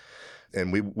Mojica.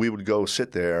 And we would go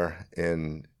sit there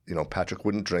and, Patrick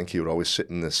wouldn't drink. He would always sit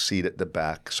in the seat at the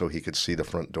back so he could see the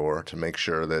front door to make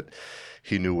sure that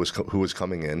he knew who was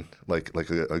coming in, like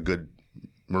a good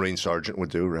Marine sergeant would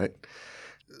do, right?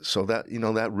 So that,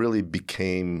 that really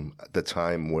became the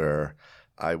time where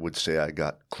I would say I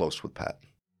got close with Pat.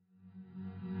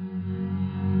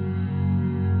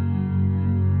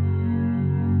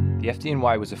 The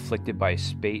FDNY was afflicted by a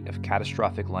spate of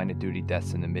catastrophic line-of-duty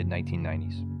deaths in the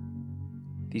mid-1990s.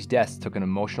 These deaths took an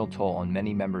emotional toll on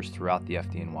many members throughout the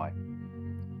FDNY,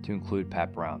 to include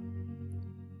Pat Brown.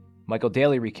 Michael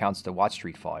Daly recounts the Watt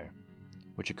Street fire,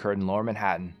 which occurred in Lower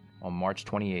Manhattan on March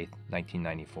 28,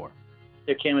 1994.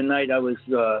 There came a night I was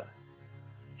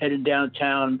headed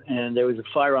downtown, and there was a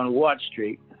fire on Watt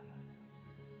Street.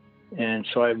 And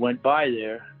so I went by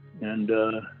there, and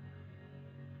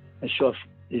I saw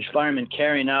these firemen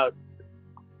carrying out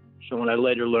someone I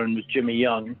later learned was Jimmy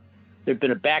Young. There'd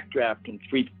been a backdraft, and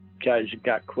 3 guys had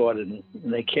got caught in it,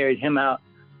 and they carried him out.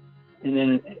 And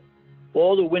then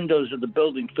all the windows of the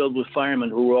building filled with firemen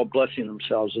who were all blessing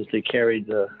themselves as they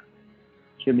carried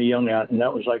Jimmy Young out. And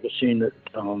that was like a scene that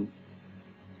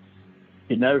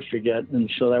you'd never forget.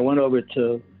 And so I went over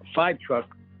to 5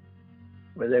 Truck,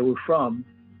 where they were from,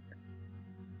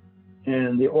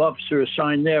 and the officer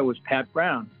assigned there was Pat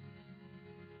Brown.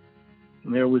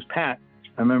 And there was Pat.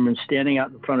 I remember him standing out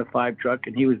in front of 5 Truck,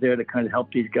 and he was there to kind of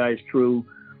help these guys through.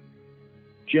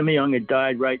 Jimmy Young had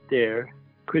died right there.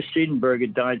 Chris Siedenberg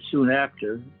had died soon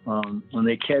after. When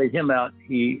they carried him out,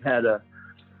 he had a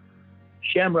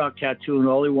shamrock tattoo, and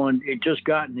all he'd just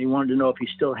gotten, he wanted to know if he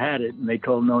still had it, and they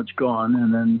told him, no, it's gone.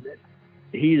 And then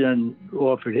he then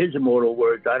offered his immortal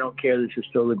words, I don't care, this is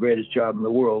still the greatest job in the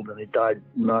world, and he died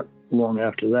not long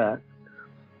after that.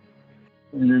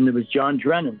 And then there was John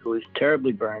Drennan, who was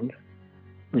terribly burned.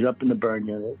 He was up in the burn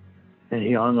unit, and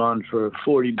he hung on for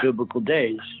 40 biblical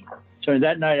days. So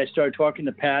that night I started talking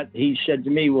to Pat. He said to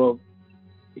me, well,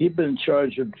 he'd been in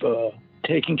charge of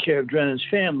taking care of Drennan's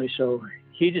family, so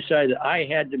he decided I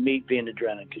had to meet Vina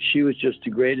Drennan because she was just the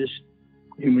greatest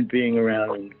human being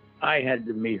around, and I had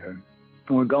to meet her.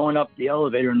 And we're going up the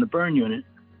elevator in the burn unit.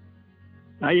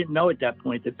 I didn't know at that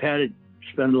point that Pat had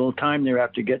spent a little time there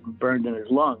after getting burned in his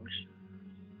lungs.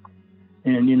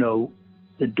 And,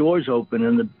 the doors open,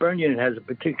 and the burn unit has a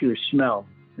particular smell.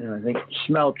 And I think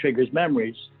smell triggers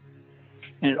memories.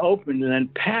 And it opened, and then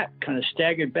Pat kind of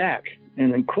staggered back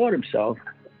and then caught himself.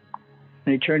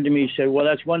 And he turned to me and said, well,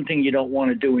 that's one thing you don't want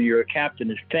to do when you're a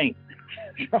captain is faint.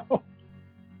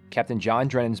 Captain John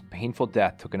Drennan's painful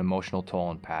death took an emotional toll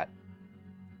on Pat.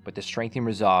 But the strength and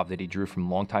resolve that he drew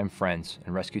from longtime friends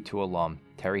and Rescue 2 alum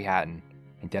Terry Hatton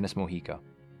and Dennis Mojica,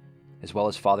 as well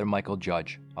as Father Michael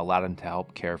Judge, allowed him to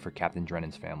help care for Captain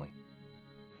Drennan's family.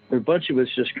 A bunch of us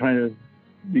just kind of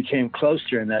became close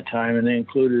during that time, and they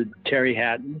included Terry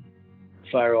Hatton,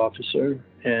 fire officer,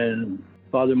 and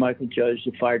Father Michael Judge,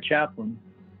 the fire chaplain,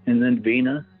 and then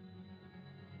Vina,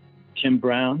 Tim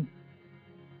Brown,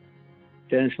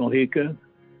 Dennis Mojica,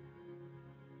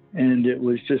 and it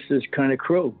was just this kind of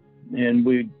crew. And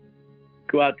we'd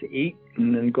go out to eat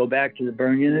and then go back to the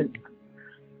burn unit,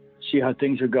 see how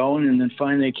things are going, and then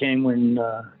finally came when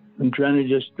Drennan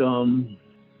just,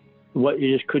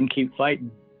 you just couldn't keep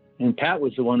fighting. And Pat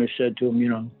was the one who said to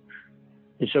him,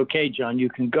 it's okay, John, you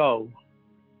can go.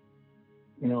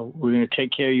 We're going to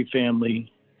take care of your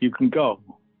family. You can go.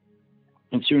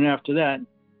 And soon after that,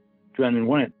 Drennan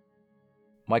went.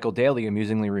 Michael Daly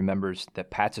amusingly remembers that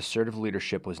Pat's assertive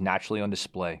leadership was naturally on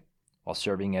display while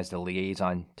serving as the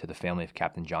liaison to the family of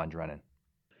Captain John Drennan.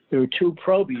 There were 2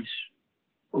 probies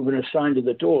who were assigned to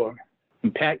the door,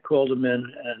 And Pat called him in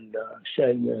and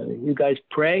said, you guys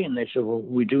pray? And they said, well,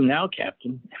 we do now,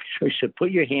 Captain. So he said, put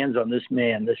your hands on this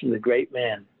man. This is a great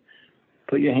man.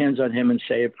 Put your hands on him and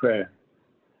say a prayer.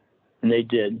 And they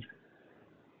did. And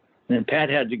then Pat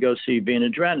had to go see Vina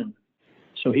Drennan.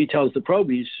 So he tells the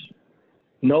probies,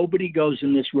 nobody goes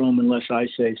in this room unless I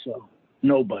say so.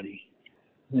 Nobody.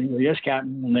 And they go, yes,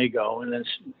 Captain. And they go. And then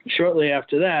shortly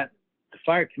after that, the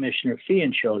fire commissioner,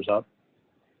 Fian, shows up.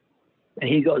 And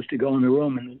he goes to go in the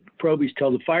room, and the probies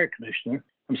tell the fire commissioner,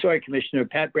 I'm sorry, Commissioner,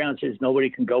 Pat Brown says nobody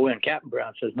can go in. Captain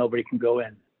Brown says nobody can go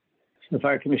in. So the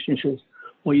fire commissioner says,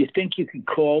 well, you think you could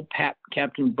call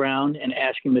Captain Brown and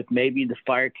ask him if maybe the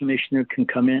fire commissioner can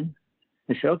come in?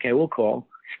 They say, okay, we'll call.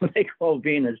 So they call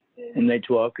Venus, and they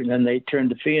talk, and then they turn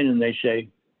to Fian, and they say,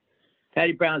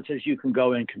 Patty Brown says you can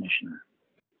go in, Commissioner.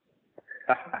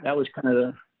 That was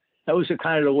the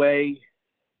kind of the way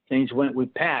things went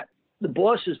with Pat. The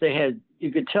bosses they had,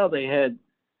 you could tell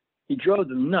he drove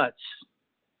them nuts.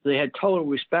 They had total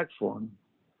respect for him.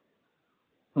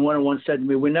 And one of them said to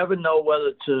me, we never know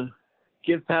whether to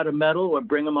give Pat a medal or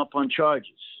bring him up on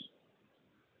charges.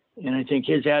 And I think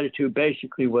his attitude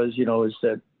basically was, is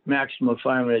that maximum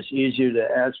fireman, it's easier to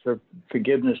ask for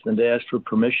forgiveness than to ask for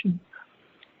permission.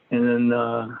 And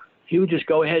then he would just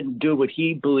go ahead and do what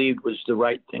he believed was the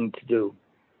right thing to do.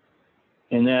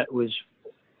 And that was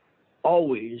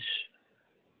always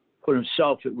put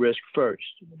himself at risk first,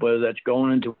 whether that's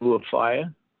going into a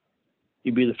fire,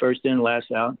 he'd be the first in,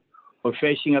 last out, or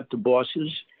facing up to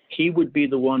bosses, he would be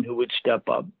the one who would step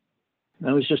up.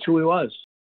 That was just who he was.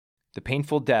 The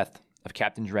painful death of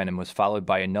Captain Drennan was followed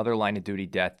by another line-of-duty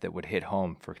death that would hit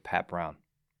home for Pat Brown.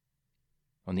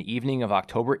 On the evening of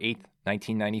October 8,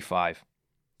 1995,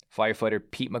 firefighter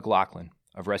Pete McLaughlin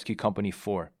of Rescue Company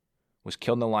 4 was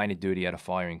killed in the line of duty at a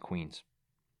fire in Queens.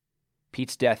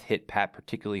 Pete's death hit Pat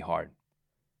particularly hard.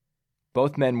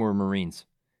 Both men were Marines,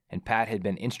 and Pat had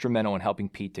been instrumental in helping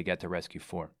Pete to get to Rescue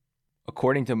 4.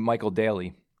 According to Michael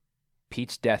Daly,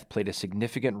 Pete's death played a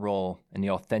significant role in the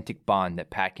authentic bond that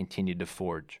Pat continued to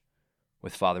forge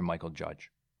with Father Michael Judge.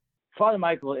 Father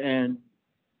Michael and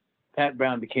Pat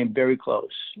Brown became very close,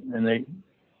 and they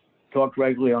talked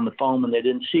regularly on the phone when they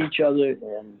didn't see each other.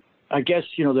 And I guess,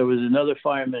 there was another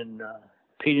fireman,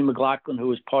 Petey McLaughlin, who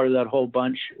was part of that whole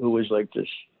bunch, who was like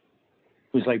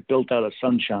built out of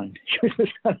sunshine. He was this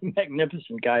kind of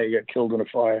magnificent guy who got killed in a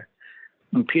fire.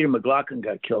 When Peter McLaughlin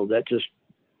got killed, that just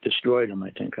destroyed him,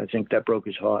 I think. I think that broke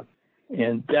his heart.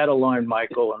 And that alarmed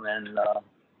Michael. And then,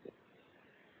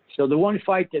 so the one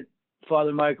fight that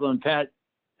Father Michael and Pat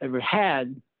ever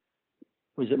had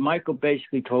was that Michael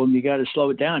basically told him, you got to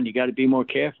slow it down. You got to be more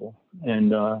careful.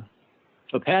 And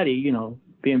so Patty,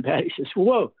 being Patty, says,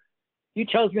 whoa, you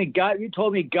told me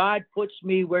God puts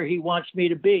me where he wants me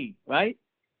to be, right?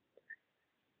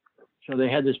 So they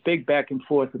had this big back and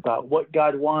forth about what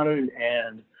God wanted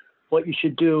and what you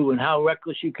should do and how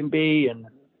reckless you can be. And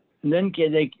then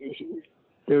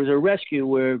there was a rescue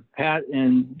where Pat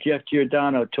and Jeff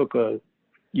Giordano took a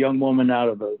young woman out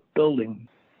of a building.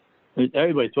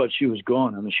 Everybody thought she was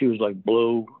gone. I mean, she was like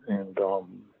blue. And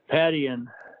Patty and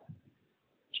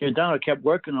Giordano kept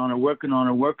working on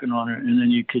her. And then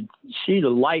you could see the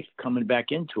life coming back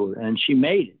into her. And she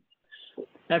made it.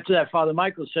 After that, Father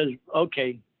Michael says,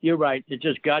 okay, you're right. It's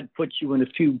just God puts you in a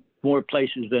few more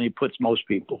places than he puts most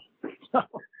people,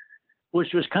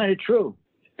 which was kind of true.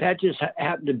 Pat just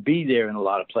happened to be there in a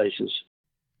lot of places.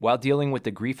 While dealing with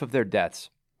the grief of their deaths,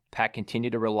 Pat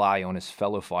continued to rely on his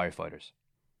fellow firefighters.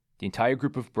 The entire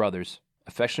group of brothers,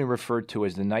 affectionately referred to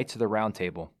as the Knights of the Round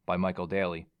Table by Michael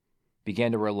Daly,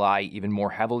 began to rely even more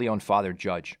heavily on Father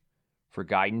Judge for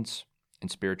guidance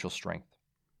and spiritual strength.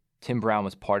 Tim Brown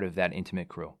was part of that intimate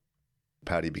crew.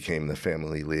 Patty became the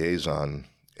family liaison,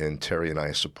 and Terry and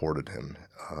I supported him.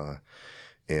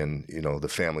 And, the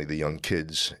family, the young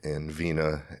kids, and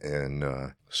Vina.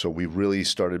 And so we really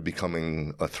started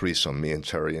becoming a threesome, me and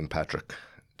Terry and Patrick,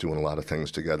 doing a lot of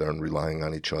things together and relying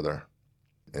on each other.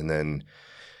 And then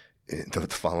the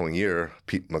following year,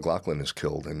 Pete McLaughlin is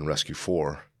killed in Rescue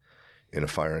 4 in a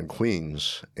fire in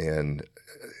Queens. And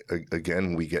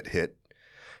again, we get hit.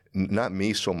 Not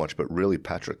me so much, but really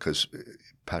Patrick, because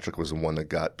Patrick was the one that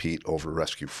got Pete over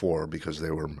Rescue 4 because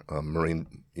they were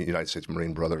United States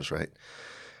Marine brothers, right?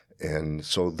 And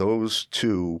so those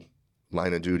two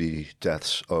line-of-duty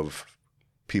deaths of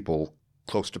people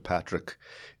close to Patrick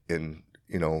and,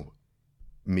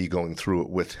 me going through it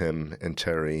with him and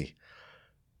Terry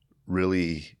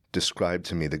really described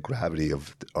to me the gravity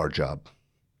of our job.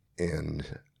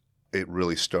 And it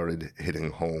really started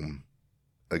hitting home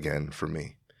again for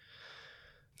me.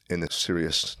 And the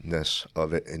seriousness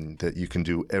of it, and that you can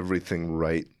do everything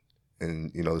right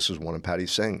And, this is one of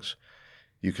Patty's sayings.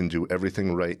 You can do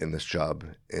everything right in this job,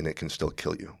 and it can still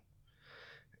kill you.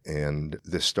 And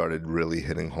this started really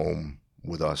hitting home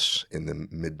with us in the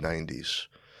mid-'90s.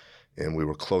 And we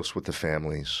were close with the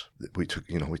families. We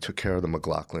took care of the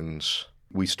McLaughlins.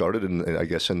 We started,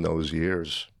 in those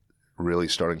years, really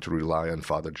starting to rely on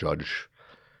Father Judge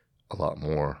a lot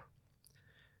more.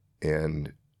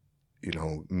 And,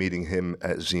 meeting him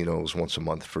at Zeno's once a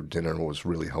month for dinner was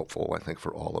really helpful, I think,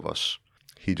 for all of us.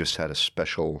 He just had a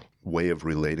special way of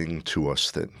relating to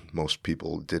us that most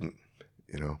people didn't,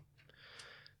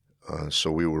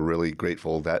 So we were really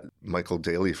grateful that Michael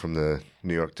Daly from the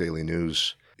New York Daily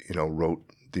News, wrote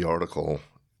the article,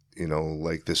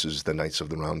 like this is the Knights of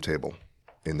the Round Table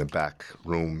in the back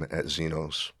room at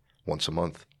Zeno's once a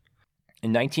month.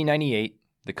 In 1998,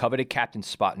 the coveted captain's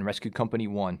spot in Rescue Company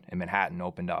 1 in Manhattan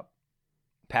opened up.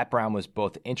 Pat Brown was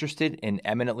both interested and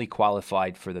eminently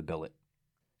qualified for the billet.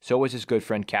 So was his good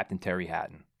friend Captain Terry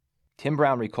Hatton. Tim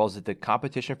Brown recalls that the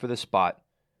competition for the spot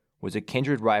was a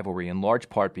kindred rivalry in large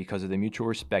part because of the mutual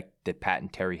respect that Pat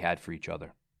and Terry had for each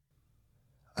other.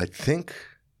 I think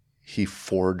he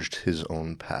forged his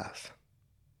own path.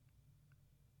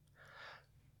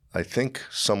 I think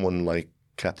someone like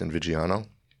Captain Vigiano,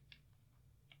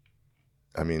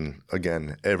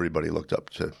 again, everybody looked up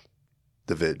to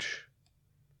the Vig.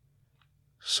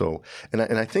 So, and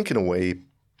I think in a way,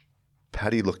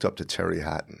 Patty looked up to Terry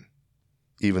Hatton,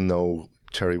 even though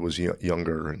Terry was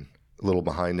younger and a little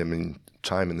behind him in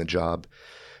time in the job.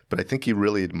 But I think he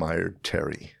really admired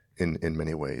Terry in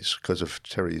many ways because of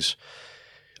Terry's,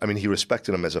 he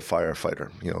respected him as a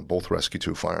firefighter, both Rescue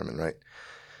 2 firemen, right?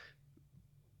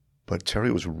 But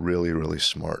Terry was really, really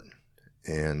smart.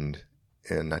 And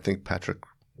I think Patrick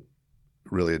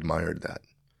really admired that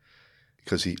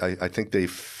because I think they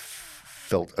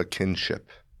felt a kinship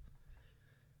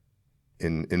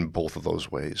in both of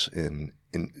those ways, in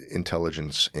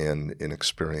intelligence and in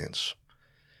experience,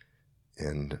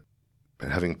 and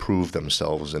having proved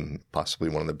themselves in possibly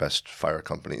one of the best fire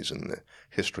companies in the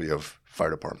history of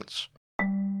fire departments.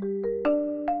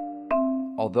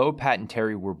 Although Pat and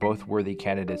Terry were both worthy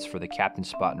candidates for the captain's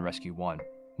spot in Rescue 1,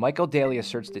 Michael Daly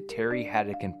asserts that Terry had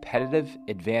a competitive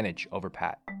advantage over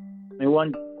Pat.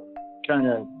 One kind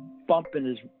of bump in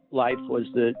his life was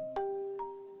that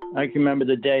I can remember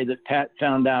the day that Pat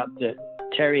found out that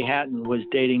Terry Hatton was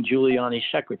dating Giuliani's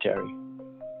secretary.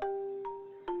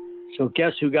 So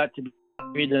guess who got to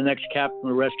be the next captain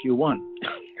of Rescue 1?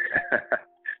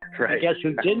 Right. Guess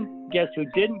who didn't get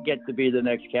to be the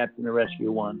next captain of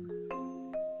Rescue 1?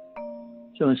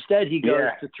 So instead he goes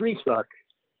to Three Truck.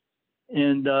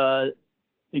 And the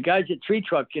guys at Tree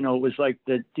Truck, it was like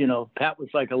that, Pat was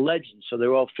like a legend. So they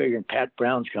were all figuring Pat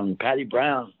Brown's coming. Patty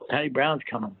Brown's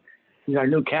coming. He's our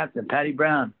new captain, Patty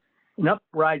Brown. And up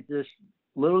rides this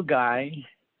little guy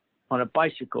on a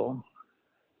bicycle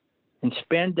in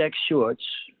spandex shorts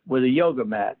with a yoga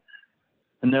mat.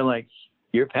 And they're like,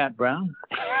 "You're Pat Brown?"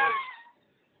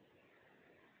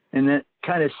 And that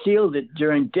kind of sealed it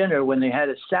during dinner when they had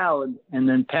a salad. And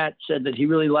then Pat said that he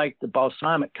really liked the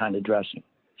balsamic kind of dressing.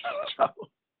 So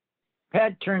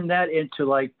Pat turned that into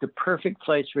like the perfect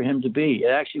place for him to be.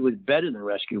 It actually was better than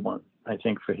Rescue 1, I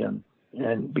think, for him.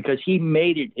 And because he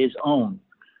made it his own.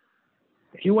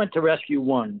 If you went to Rescue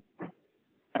 1,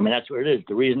 that's where it is.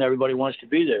 The reason everybody wants to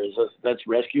be there is that's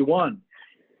Rescue 1.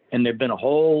 And there've been a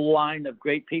whole line of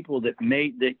great people that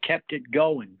kept it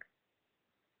going.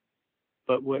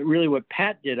 But what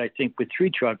Pat did, I think, with Tree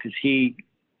Truck is he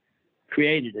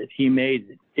created it. He made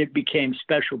it. It became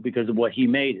special because of what he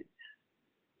made it.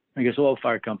 I guess all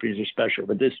fire companies are special,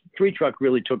 but this Tree Truck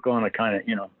really took on a kind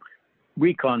of,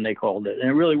 recon, they called it. And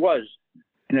it really was.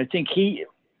 And I think a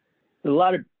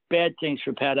lot of bad things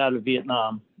for Pat out of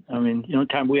Vietnam.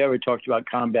 Time we ever talked about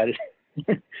combat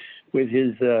with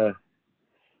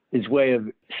his way of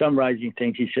summarizing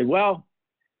things. He said, well,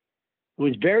 it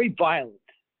was very violent.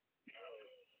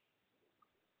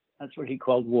 That's what he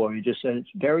called war. He just said it's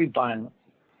very violent.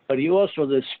 But he also,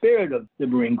 the spirit of the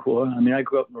Marine Corps, I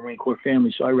grew up in a Marine Corps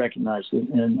family, so I recognized it.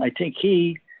 And I think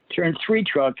he turned Three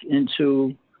Truck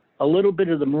into a little bit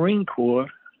of the Marine Corps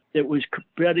that was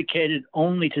dedicated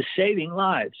only to saving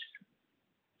lives.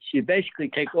 So you basically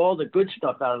take all the good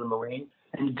stuff out of the Marine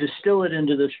and you distill it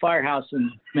into this firehouse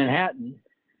in Manhattan,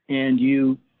 and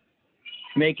you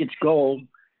make its goal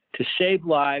to save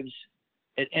lives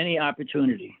at any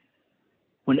opportunity,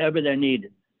 whenever they're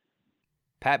needed.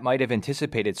 Pat might have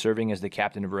anticipated serving as the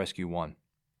captain of Rescue 1,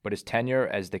 but his tenure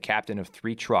as the captain of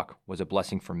Three Truck was a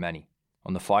blessing for many,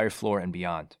 on the fire floor and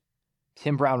beyond.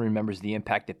 Tim Brown remembers the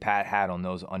impact that Pat had on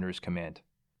those under his command,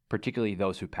 particularly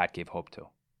those who Pat gave hope to.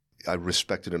 I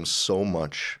respected him so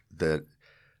much that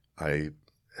I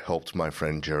helped my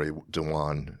friend Jerry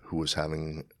Dewan, who was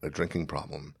having a drinking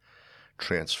problem,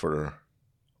 transfer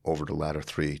over to Ladder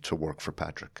 3 to work for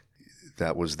Patrick.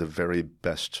 That was the very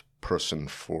best person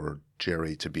for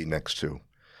Jerry to be next to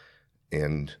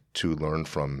and to learn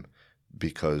from,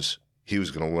 because he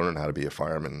was going to learn how to be a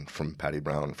fireman from Patty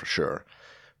Brown for sure,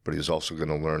 but he was also going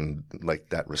to learn like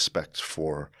that respect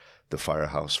for the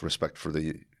firehouse, respect for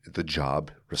the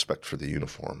job, respect for the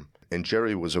uniform. And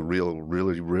Jerry was a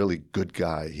really good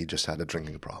guy. He just had a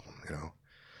drinking problem, you know.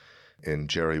 And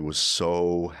Jerry was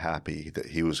so happy that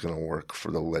he was going to work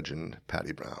for the legend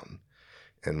Patty Brown.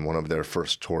 And one of their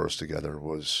first tours together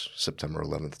was September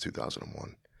 11th,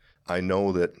 2001. I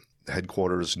know that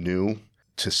headquarters knew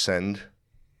to send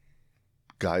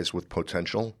guys with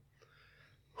potential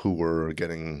who were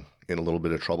getting in a little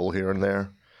bit of trouble here and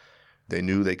there. They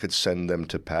knew they could send them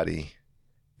to Patty,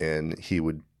 and he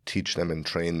would teach them and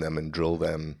train them and drill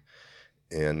them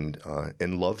and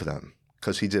love them,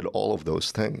 because he did all of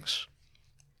those things.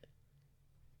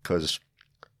 Because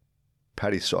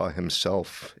Patty saw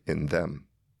himself in them,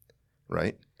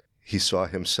 right? He saw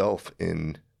himself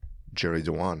in Jerry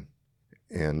Dewan,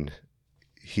 and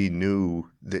he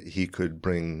knew that he could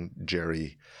bring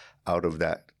Jerry out of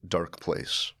that dark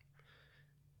place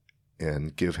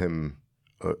and give him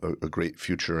a great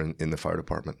future in the fire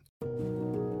department.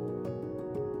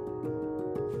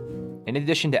 In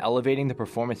addition to elevating the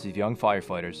performance of young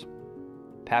firefighters,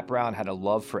 Pat Brown had a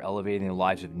love for elevating the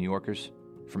lives of New Yorkers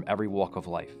from every walk of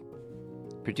life,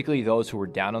 particularly those who were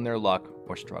down on their luck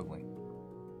or struggling.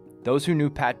 Those who knew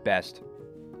Pat best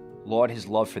laud his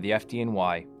love for the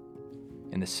FDNY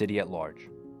and the city at large.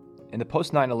 In the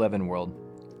post-9/11 world,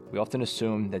 we often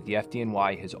assume that the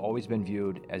FDNY has always been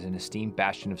viewed as an esteemed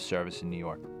bastion of service in New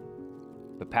York.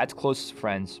 But Pat's closest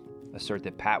friends assert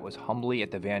that Pat was humbly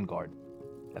at the vanguard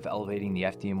of elevating the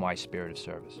FDNY spirit of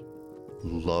service.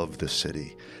 Love the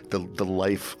city, the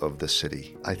life of the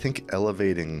city. I think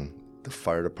elevating the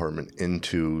fire department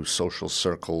into social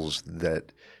circles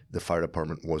that the fire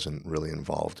department wasn't really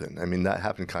involved in. I mean, that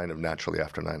happened kind of naturally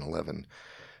after 9/11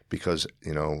 because,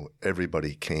 you know,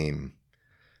 everybody came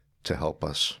to help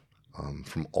us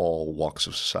from all walks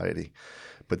of society.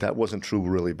 But that wasn't true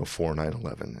really before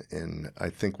 9/11. And I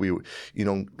think we, you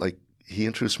know, like he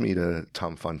introduced me to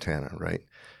Tom Fontana, right?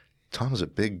 Tom's a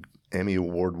big Emmy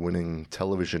Award-winning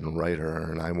television writer,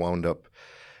 and I wound up,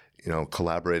 you know,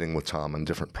 collaborating with Tom on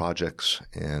different projects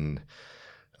and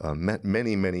met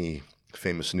many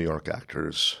famous New York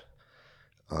actors.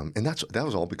 And that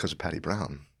was all because of Patty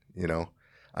Brown, you know.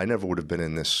 I never would have been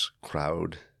in this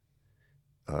crowd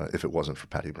if it wasn't for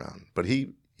Patty Brown. But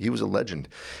he was a legend.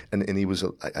 And he was,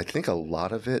 I think a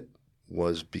lot of it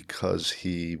was because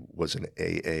he was an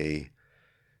AA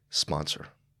sponsor.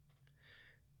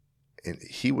 And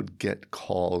he would get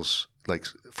calls, like,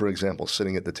 for example,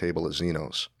 sitting at the table at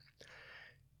Zeno's,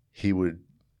 he would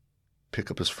pick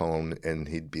up his phone and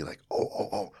he'd be like,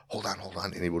 oh, hold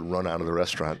on. And he would run out of the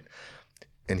restaurant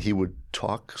and he would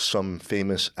talk some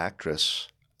famous actress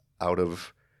out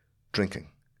of drinking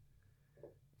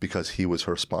because he was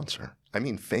her sponsor. I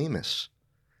mean, famous.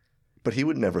 But he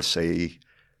would never say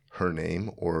her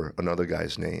name or another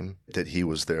guy's name that he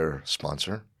was their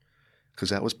sponsor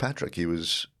because that was Patrick. He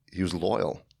was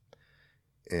loyal,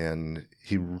 and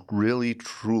he really,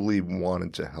 truly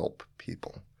wanted to help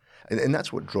people. And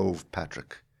that's what drove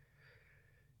Patrick.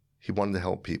 He wanted to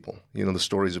help people. You know, the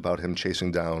stories about him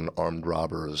chasing down armed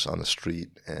robbers on the street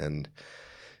and,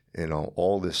 you know,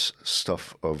 all this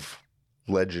stuff of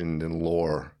legend and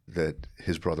lore that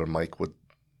his brother Mike would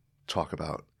talk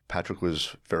about. Patrick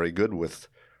was very good with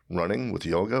running, with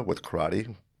yoga, with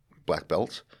karate, black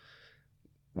belt,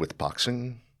 with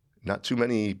boxing. Not too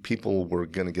many people were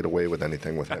going to get away with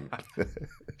anything with him.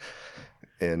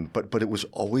 But it was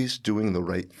always doing the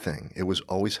right thing. It was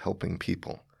always helping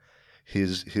people.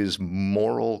 His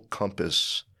moral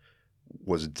compass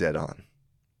was dead on.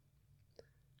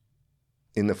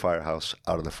 In the firehouse,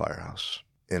 out of the firehouse.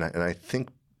 And I think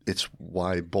it's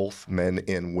why both men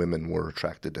and women were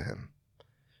attracted to him.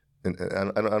 And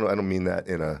I don't mean that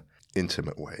in a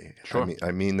intimate way. Sure.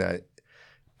 I mean that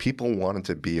people wanted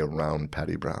to be around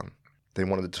Patty Brown. They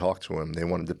wanted to talk to him. They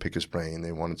wanted to pick his brain.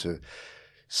 They wanted to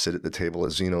sit at the table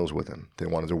at Zeno's with him. They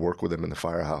wanted to work with him in the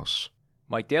firehouse.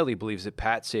 Mike Daly believes that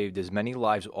Pat saved as many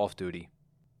lives off duty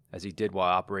as he did while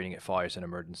operating at fires and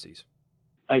emergencies.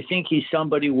 I think he's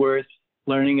somebody worth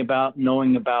learning about,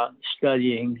 knowing about,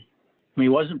 studying. I mean, he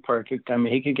wasn't perfect. I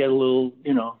mean, he could get a little,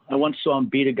 you know, I once saw him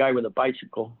beat a guy with a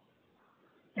bicycle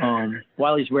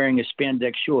while he's wearing his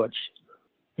spandex shorts.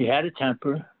 He had a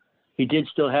temper. he did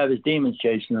still have his demons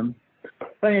chasing him.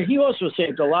 But he also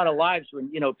saved a lot of lives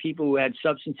when, people who had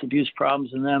substance abuse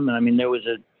problems in them. And I mean, there was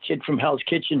a kid from Hell's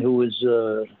Kitchen who was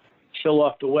still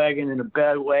off the wagon in a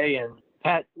bad way. And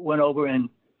Pat went over and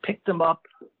picked him up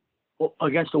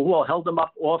against the wall, held him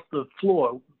up off the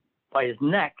floor by his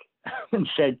neck and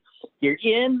said, "You're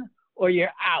in or you're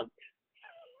out."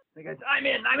 The guy said,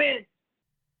 I'm in.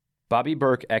 Bobby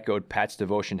Burke echoed Pat's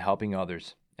devotion to helping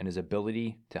others and his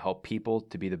ability to help people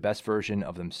to be the best version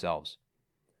of themselves,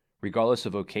 regardless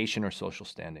of vocation or social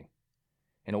standing.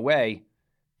 In a way,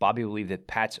 Bobby believed that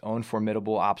Pat's own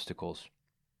formidable obstacles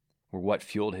were what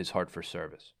fueled his heart for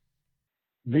service.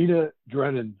 Vina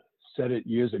Drennan said it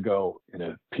years ago in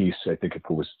a piece, I think it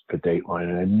was for Dateline,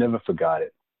 and I never forgot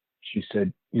it. She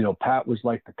said, Pat was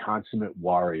like the consummate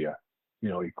warrior. He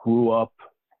grew up,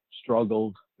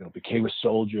 struggled, became a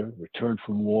soldier, returned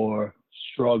from war,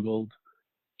 struggled,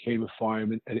 became a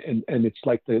fireman. And it's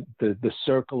like the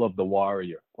circle of the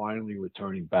warrior, finally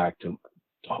returning back to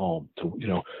home,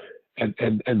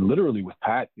 and literally with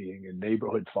Pat being a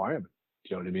neighborhood fireman.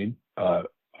 Do you know what I mean?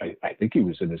 I think he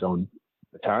was in his own,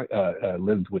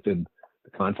 lived within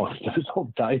the confines of his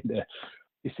own time there.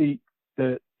 You see,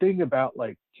 the thing about,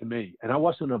 to me, and I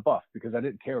wasn't a buff because I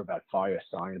didn't care about fire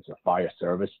science or fire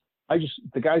service.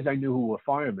 The guys I knew who were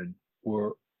firemen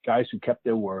were guys who kept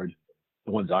their word,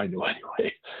 the ones I knew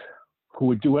anyway, who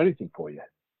would do anything for you,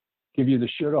 give you the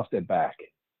shirt off their back.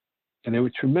 And there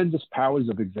were tremendous powers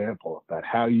of example about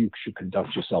how you should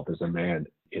conduct yourself as a man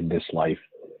in this life.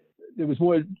 There was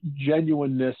more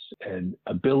genuineness and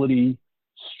ability,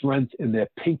 strength in their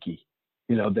pinky,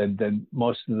 than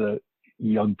most of the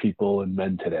young people and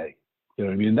men today. You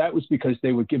know what I mean? And that was because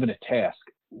they were given a task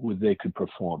where they could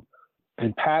perform.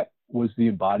 And Pat was the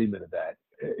embodiment of that.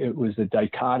 It was a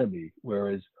dichotomy,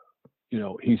 whereas,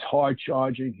 he's hard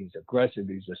charging, he's aggressive,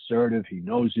 he's assertive, he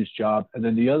knows his job. And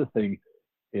then the other thing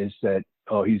is that,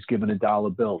 he's given a dollar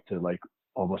bill to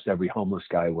almost every homeless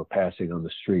guy we're passing on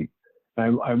the street.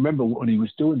 And I remember when he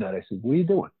was doing that, I said, "What are you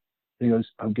doing?" And he goes,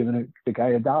 "I'm giving the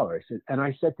guy $1."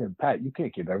 I said to him, "Pat, you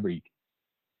can't give every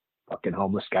fucking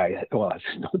homeless guy," well, I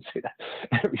said, "Don't say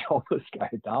that, every homeless guy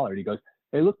 $1." And he goes,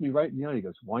 "Hey, look me right in the eye." He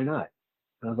goes, "Why not?"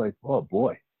 And I was like, "Oh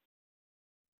boy."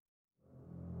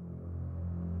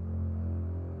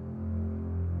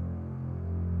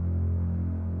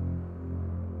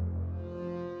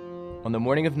 On the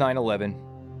morning of 9/11,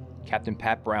 Captain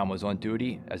Pat Brown was on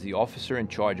duty as the officer in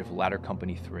charge of Ladder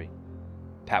Company 3.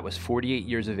 Pat was 48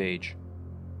 years of age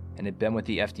and had been with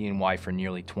the FDNY for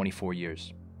nearly 24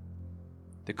 years.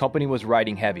 The company was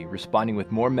riding heavy, responding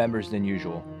with more members than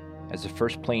usual as the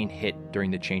first plane hit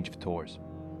during the change of tours.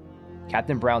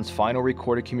 Captain Brown's final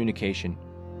recorded communication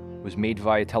was made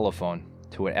via telephone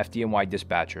to an FDNY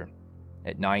dispatcher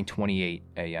at 9:28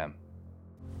 a.m.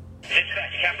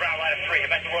 Dispatch, Cap Brown, Ladder 3.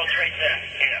 I'm at the World Trade Center.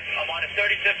 Yeah. I'm on the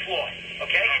 35th floor.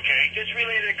 Okay? Okay. Just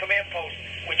relay to the command post.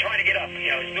 We're trying to get up.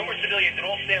 There's numerous civilians in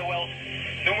all stairwells,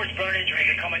 numerous burn injuries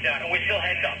are coming down, and we're still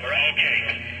heading up, all right?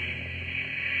 Okay.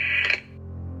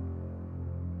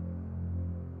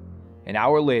 An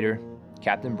hour later,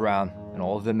 Captain Brown and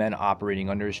all of the men operating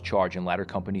under his charge in Ladder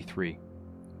Company 3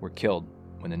 were killed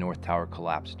when the North Tower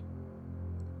collapsed.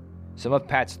 Some of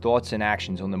Pat's thoughts and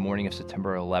actions on the morning of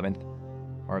September 11th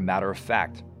are a matter of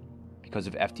fact because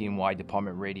of FDNY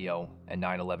department radio and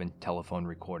 9/11 telephone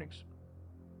recordings.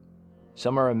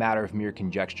 Some are a matter of mere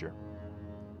conjecture,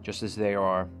 just as they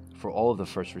are for all of the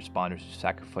first responders who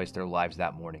sacrificed their lives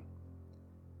that morning,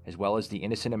 as well as the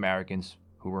innocent Americans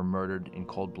who were murdered in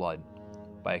cold blood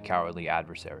by a cowardly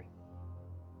adversary.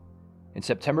 In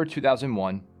September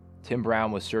 2001, Tim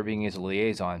Brown was serving as a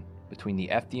liaison between the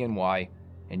FDNY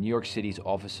and New York City's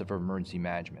Office of Emergency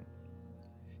Management.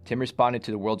 Tim responded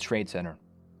to the World Trade Center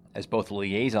as both a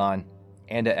liaison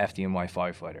and a FDNY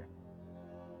firefighter.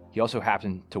 He also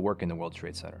happened to work in the World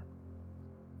Trade Center.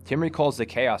 Tim recalls the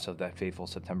chaos of that fateful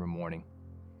September morning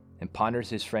and ponders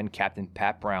his friend Captain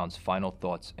Pat Brown's final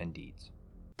thoughts and deeds.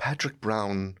 Patrick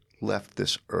Brown left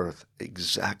this earth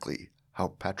exactly how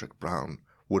Patrick Brown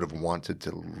would have wanted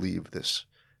to leave this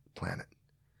planet.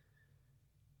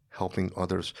 Helping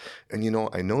others. And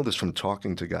I know this from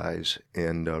talking to guys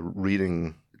and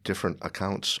reading different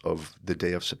accounts of the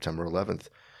day of September 11th.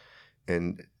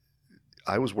 And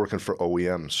I was working for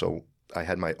OEM, so I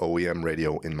had my OEM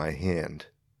radio in my hand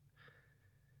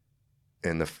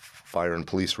and the fire and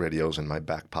police radios in my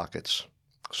back pockets.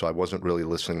 So I wasn't really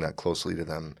listening that closely to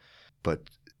them. But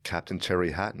Captain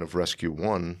Terry Hatton of Rescue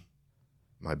 1,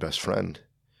 my best friend,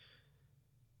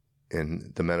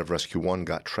 and the men of Rescue 1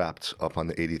 got trapped up on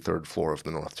the 83rd floor of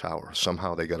the North Tower.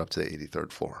 Somehow they got up to the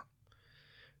 83rd floor.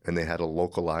 and they had a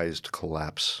localized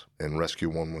collapse, and Rescue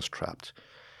 1 was trapped.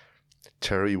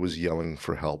 Terry was yelling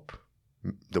for help.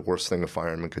 The worst thing a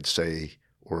fireman could say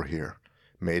or hear.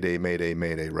 Mayday, mayday,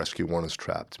 mayday, Rescue 1 is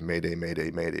trapped. Mayday, mayday,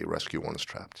 mayday, Rescue 1 is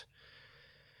trapped.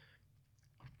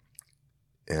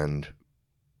 And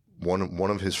one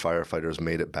of his firefighters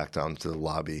made it back down to the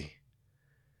lobby,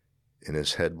 and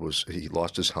he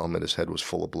lost his helmet, his head was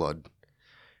full of blood,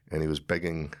 and he was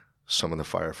begging some of the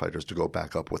firefighters to go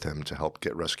back up with him to help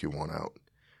get Rescue 1 out.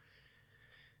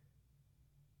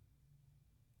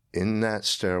 In that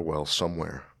stairwell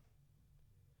somewhere,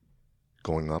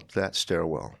 going up that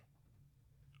stairwell,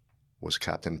 was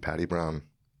Captain Patty Brown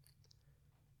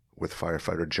with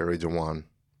firefighter Jerry Dewan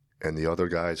and the other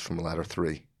guys from Ladder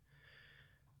 3.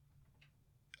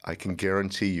 I can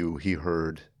guarantee you he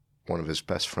heard one of his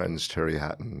best friends, Terry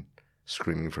Hatton,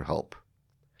 screaming for help.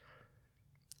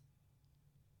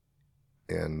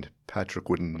 And Patrick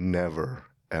would never,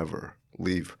 ever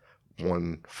leave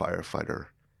one firefighter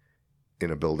in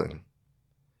a building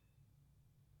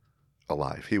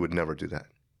alive. He would never do that.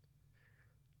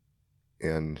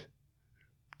 And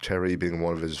Terry, being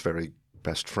one of his very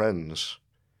best friends,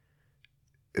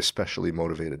 especially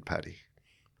motivated Patty.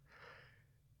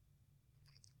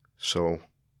 So,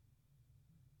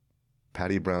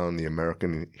 Patty Brown, the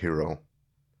American hero,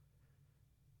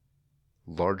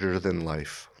 larger than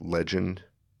life, legend,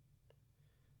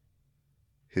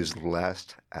 his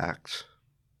last act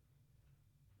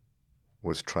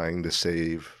was trying to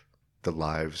save the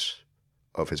lives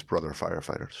of his brother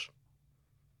firefighters.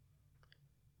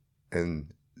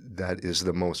 And that is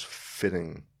the most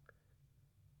fitting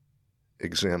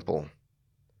example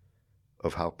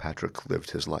of how Patrick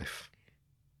lived his life.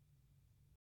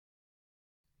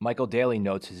 Michael Daly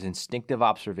notes his instinctive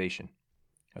observation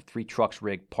of 3 trucks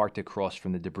rigged parked across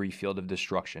from the debris field of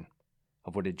destruction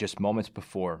of what had just moments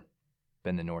before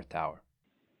been the North Tower.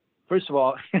 First of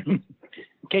all, in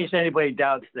case anybody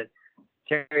doubts that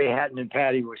Terry Hatton and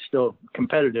Patty were still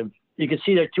competitive, you can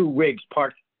see their 2 rigs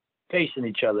parked facing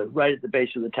each other right at the base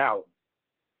of the tower.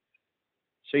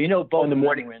 So you know both on the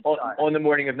morning were inside. on the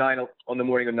morning of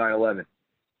 9/11.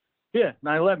 Yeah,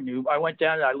 9/11. I went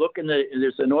down and I look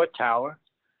there's the North Tower.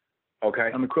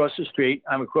 Okay. I'm across the street,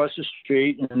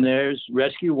 and there's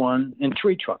Rescue 1 and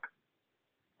 3 truck.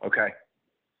 Okay.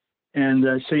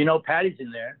 And so you know Patty's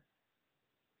in there,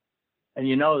 and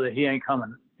you know that he ain't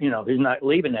coming. You know, he's not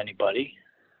leaving anybody.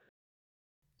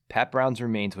 Pat Brown's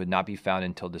remains would not be found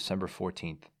until December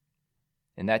 14th.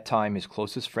 In that time, his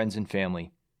closest friends and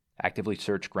family actively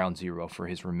searched Ground Zero for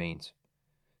his remains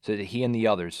so that he and the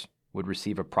others would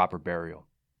receive a proper burial.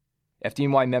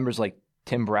 FDNY members like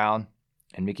Tim Brown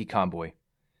and Mickey Conboy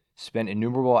spent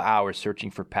innumerable hours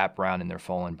searching for Pat Brown and their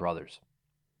fallen brothers.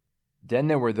 Then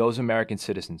there were those American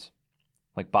citizens,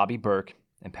 like Bobby Burke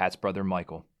and Pat's brother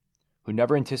Michael, who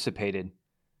never anticipated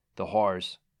the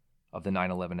horrors of the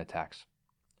 9/11 attacks,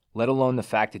 let alone the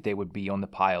fact that they would be on the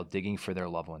pile digging for their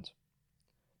loved ones.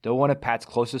 Though one of Pat's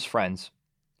closest friends,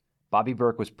 Bobby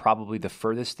Burke was probably the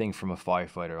furthest thing from a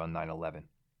firefighter on 9/11.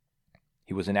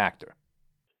 He was an actor.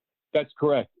 That's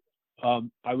correct.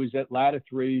 I was at Ladder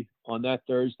 3 on that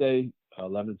Thursday,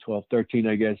 11, 12, 13,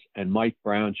 I guess, and Mike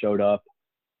Brown showed up.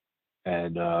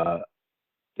 And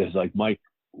there's like, Mike,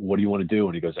 what do you want to do?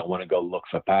 And he goes, I want to go look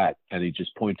for Pat. And he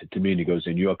just pointed to me and he goes,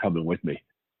 and you're coming with me.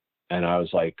 And I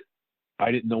was like,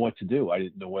 I didn't know what to do. I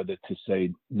didn't know whether to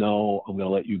say, no, I'm going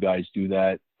to let you guys do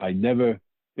that. I never,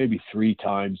 maybe 3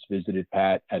 times visited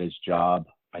Pat at his job.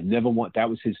 That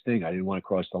was his thing. I didn't want to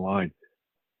cross the line.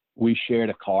 We shared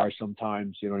a car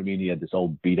sometimes, you know what I mean? He had this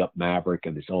old beat up Maverick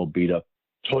and this old beat up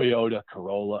Toyota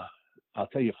Corolla. I'll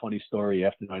tell you a funny story.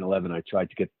 After 9/11, I tried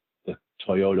to get the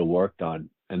Toyota worked on,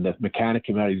 and the mechanic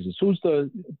came out. He says, who's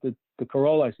the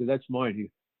Corolla? I said, that's mine.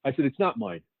 I said, it's not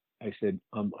mine. I said,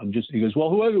 he goes, well,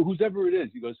 whoever it is,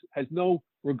 he goes, has no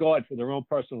regard for their own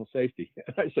personal safety.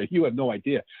 I said, you have no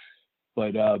idea.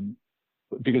 But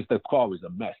because the car was a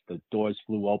mess, the doors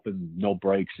flew open, no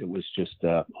brakes. It was just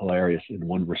hilarious in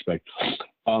one respect.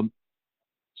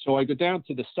 So I go down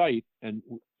to the site and,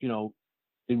 you know,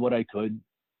 did what I could,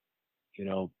 you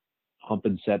know,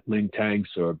 humping settling tanks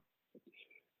or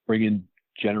bringing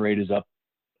generators up,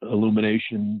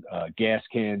 illumination, gas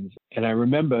cans. And I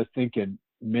remember thinking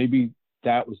maybe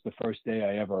that was the first day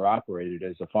I ever operated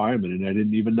as a fireman, and I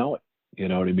didn't even know it. You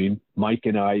know what I mean? Mike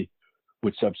and I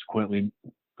would subsequently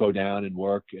go down and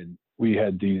work, and we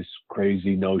had these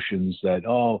crazy notions that,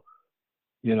 oh,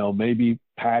 you know, maybe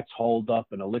Pat's holed up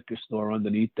in a liquor store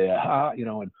underneath there, you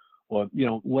know, and or, you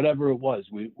know, whatever it was.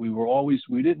 We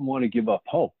didn't want to give up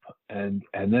hope. And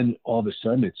then all of a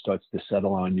sudden it starts to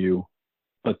settle on you.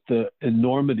 But the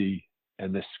enormity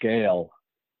and the scale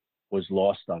was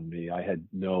lost on me. I had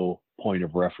no point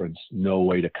of reference, no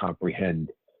way to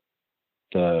comprehend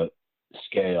the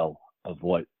scale of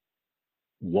what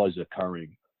was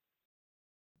occurring.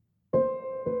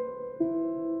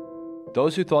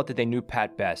 Those who thought that they knew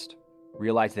Pat best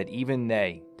realized that even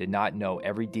they did not know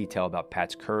every detail about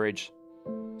Pat's courage,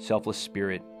 selfless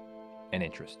spirit, and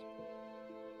interest.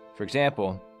 For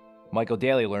example, Michael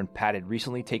Daly learned Pat had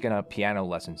recently taken up piano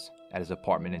lessons at his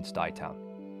apartment in Stuytown.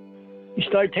 He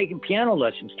started taking piano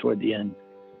lessons toward the end.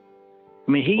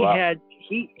 I mean,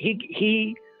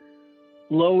 he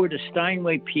lowered a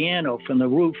Steinway piano from the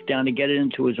roof down to get it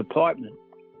into his apartment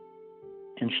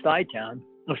in Stuytown.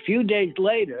 A few days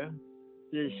later,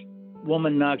 this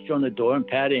woman knocks on the door and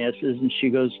Pat answers and she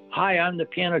goes, "Hi, I'm the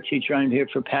piano teacher. I'm here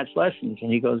for Pat's lessons."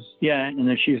 And he goes, "Yeah." And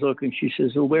then she's looking, she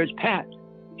says, "Well, where's Pat?"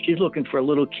 She's looking for a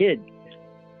little kid.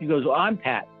 He goes, "Well, I'm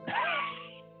Pat."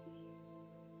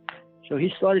 So he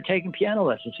started taking piano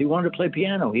lessons. He wanted to play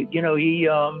piano.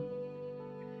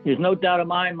 There's no doubt in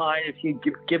my mind, if he'd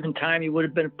given time, he would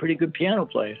have been a pretty good piano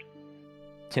player.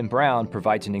 Tim Brown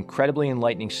provides an incredibly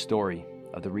enlightening story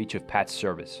of the reach of Pat's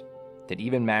service that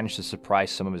even managed to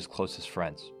surprise some of his closest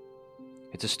friends.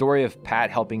 It's a story of Pat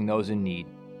helping those in need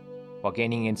while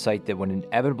gaining insight that would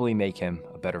inevitably make him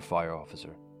a better fire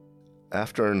officer.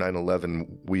 After 9/11,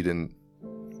 we didn't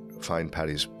find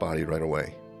Patty's body right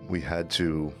away. We had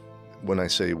to, when I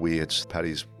say we, it's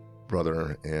Patty's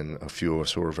brother and a few of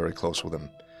us who were very close with him.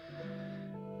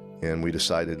 And we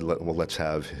decided, let's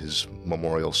have his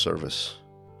memorial service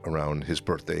around his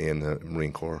birthday and the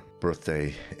Marine Corps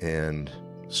birthday. And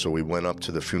so we went up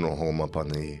to the funeral home up on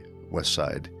the west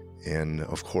side. And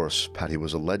of course, Patty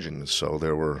was a legend. So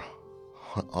there were,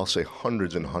 I'll say,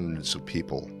 hundreds and hundreds of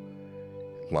people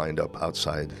lined up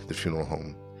outside the funeral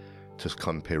home to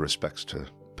come pay respects to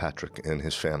Patrick and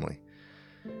his family.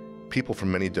 People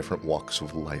from many different walks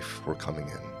of life were coming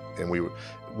in. And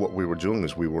what we were doing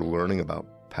is we were learning about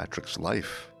Patrick's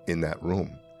life in that room.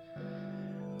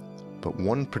 But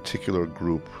one particular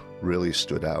group really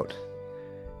stood out.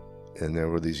 And there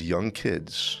were these young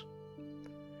kids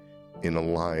in a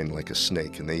line like a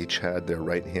snake, and they each had their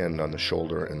right hand on the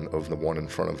shoulder of the one in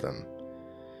front of them.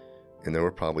 And there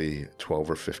were probably 12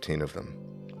 or 15 of them.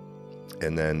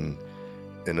 And then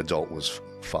an adult was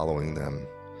following them.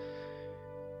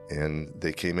 And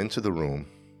they came into the room.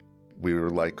 We were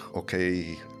like,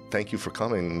 "Okay, thank you for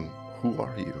coming. Who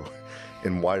are you?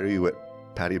 And why are you at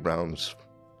Patty Brown's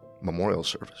memorial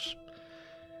service?"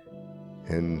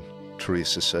 And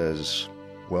Teresa says,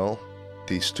 "Well,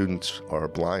 these students are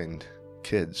blind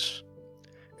kids,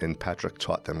 and Patrick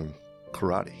taught them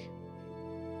karate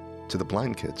to the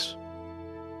blind kids.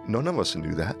 None of us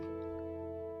knew that."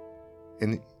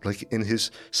 And like in his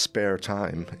spare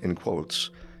time, in quotes,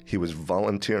 he was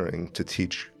volunteering to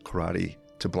teach karate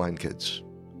to blind kids.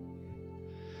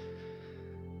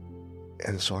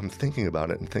 And so I'm thinking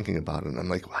about it, and I'm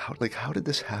like, how did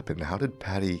this happen? How did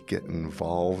Patty get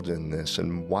involved in this,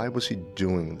 and why was he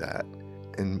doing that?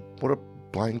 And what are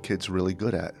blind kids really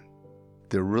good at?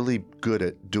 They're really good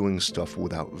at doing stuff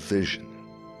without vision.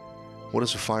 What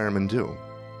does a fireman do?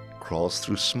 Crawls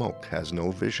through smoke, has no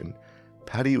vision.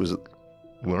 Patty was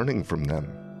learning from them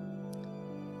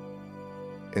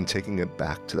and taking it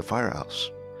back to the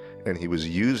firehouse. And he was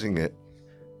using it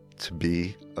to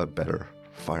be a better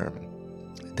fireman.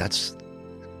 That's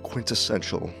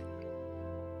quintessential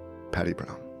Patty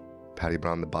Brown. Patty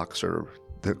Brown, the boxer,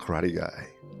 the karate guy.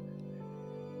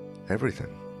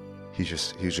 Everything. He's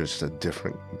just a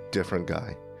different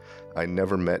guy. I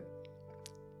never met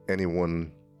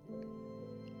anyone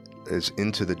as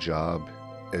into the job,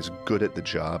 as good at the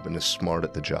job, and as smart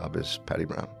at the job as Patty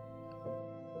Brown.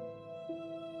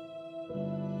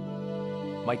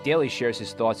 Mike Daly shares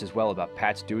his thoughts as well about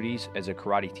Pat's duties as a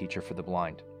karate teacher for the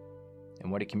blind,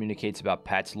 and what it communicates about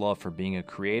Pat's love for being a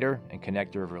creator and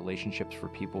connector of relationships for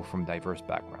people from diverse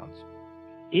backgrounds.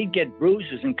 He'd get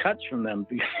bruises and cuts from them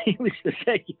because he used to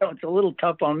say, it's a little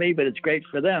tough on me, but it's great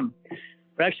for them.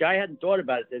 But actually, I hadn't thought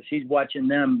about this. He's watching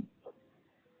them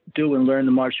do and learn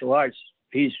the martial arts.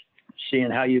 He's seeing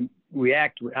how you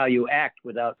react, how you act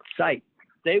without sight.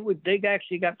 They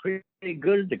actually got pretty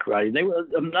good at the karate. They were,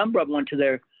 a number of them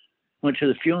went to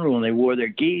the funeral and they wore their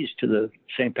gis to the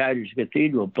St. Patrick's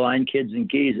Cathedral, blind kids in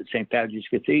gis at St. Patrick's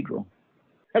Cathedral.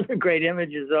 Those are great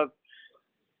images of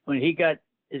when he got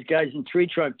his guys in tree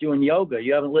trunk doing yoga.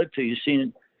 You haven't lived till you've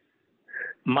seen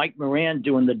Mike Moran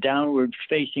doing the downward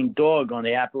facing dog on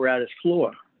the apparatus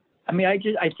floor. I mean, I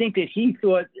think that he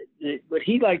thought that what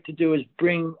he liked to do is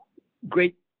bring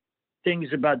great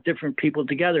things about different people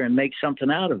together and make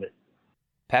something out of it.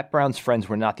 Pat Brown's friends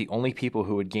were not the only people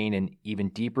who would gain an even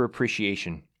deeper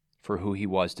appreciation for who he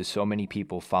was to so many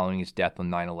people following his death on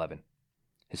 9/11.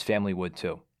 His family would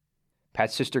too.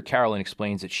 Pat's sister Carolyn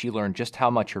explains that she learned just how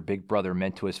much her big brother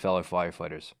meant to his fellow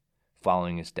firefighters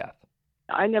following his death.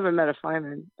 I never met a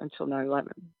fireman until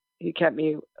 9/11. He kept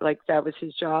me like that was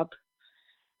his job.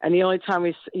 And the only time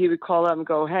he would call up and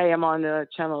go, "Hey, I'm on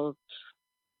channel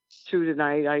 2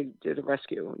 tonight. I did a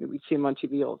rescue." And we'd see him on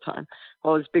TV all the time.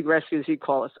 All his big rescues, he'd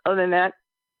call us. Other than that,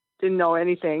 didn't know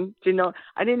anything.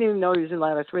 I didn't even know he was in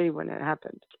Ladder 3 when it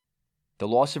happened. The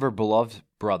loss of her beloved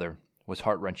brother was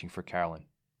heart-wrenching for Carolyn.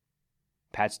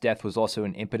 Pat's death was also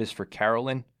an impetus for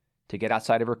Carolyn to get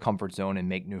outside of her comfort zone and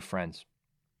make new friends,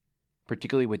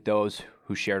 particularly with those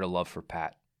who shared a love for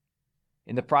Pat.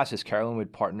 In the process, Carolyn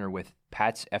would partner with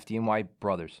Pat's FDNY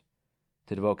brothers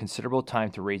to devote considerable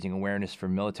time to raising awareness for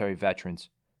military veterans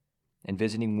and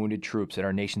visiting wounded troops at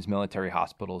our nation's military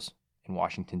hospitals in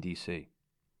Washington, D.C.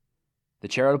 The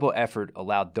charitable effort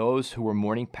allowed those who were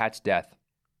mourning Pat's death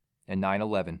and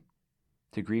 9/11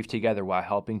 to grieve together while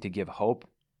helping to give hope,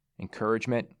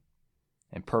 encouragement,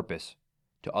 and purpose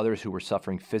to others who were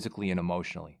suffering physically and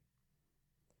emotionally.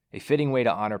 A fitting way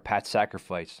to honor Pat's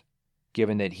sacrifice,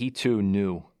 given that he too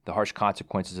knew the harsh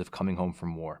consequences of coming home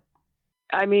from war.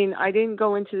 I mean, I didn't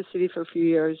go into the city for a few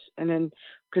years, and then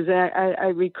because I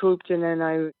recouped, and then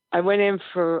I went in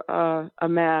for a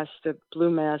mass, the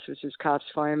Blue Mass, which is cops,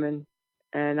 firemen,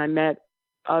 and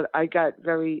I got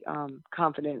very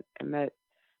confident and met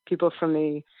people from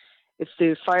it's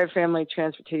the Fire Family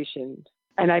Transportation,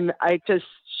 and I just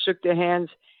shook their hands,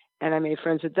 and I made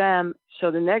friends with them.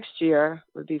 So the next year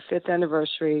would be 5th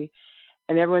anniversary,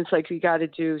 and everyone's like, "We got to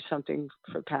do something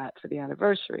for Pat for the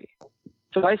anniversary."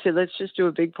 So I said, "Let's just do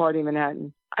a big party in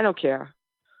Manhattan. I don't care.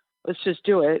 Let's just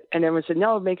do it." And everyone said,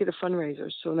 "No, make it a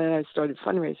fundraiser." So then I started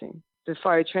fundraising. The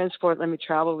Fire Transport let me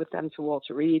travel with them to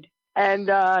Walter Reed. And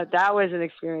that was an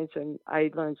experience, and I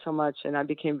learned so much, and I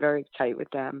became very tight with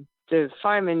them. The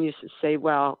firemen used to say,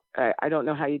 "Well, I don't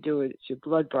know how you do it. It's your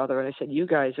blood brother." And I said, "You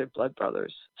guys are blood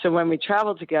brothers." So when we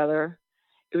traveled together,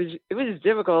 it was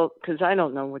difficult because I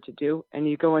don't know what to do. And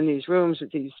you go in these rooms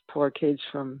with these poor kids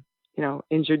from,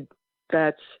 injured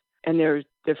vets, and their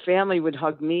family would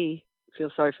hug me, feel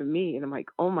sorry for me. And I'm like,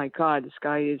 "Oh my God, this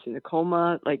guy is in a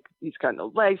coma. Like, he's got no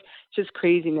legs," just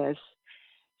craziness.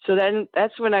 So then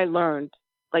that's when I learned,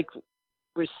 like,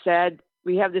 we're sad.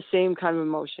 We have the same kind of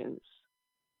emotions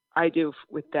I do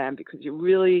with them, because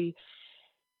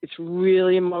it's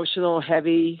really emotional,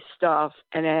 heavy stuff.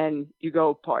 And then you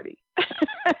go party.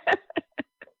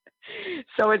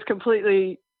 So it's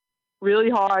completely really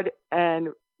hard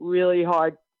and really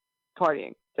hard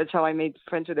partying. That's how I made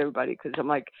friends with everybody, because I'm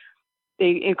like,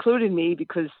 they included me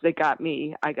because they got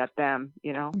me. I got them,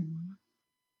 Mm-hmm.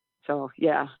 So,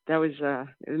 yeah, that was an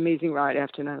amazing ride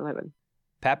after 9/11.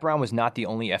 Pat Brown was not the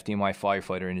only FDNY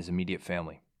firefighter in his immediate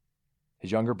family.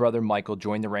 His younger brother, Michael,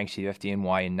 joined the ranks of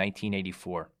FDNY in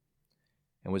 1984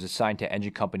 and was assigned to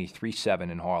Engine Company 37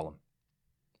 in Harlem.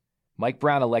 Mike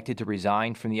Brown elected to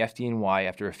resign from the FDNY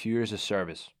after a few years of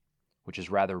service, which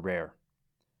is rather rare.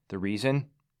 The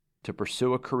reason? To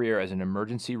pursue a career as an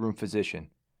emergency room physician,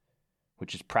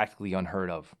 which is practically unheard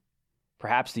of.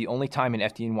 Perhaps the only time in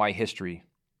FDNY history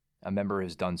a member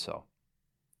has done so.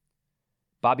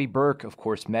 Bobby Burke, of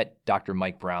course, met Dr.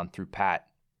 Mike Brown through Pat,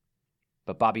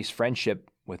 but Bobby's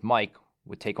friendship with Mike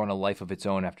would take on a life of its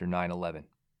own after 9/11.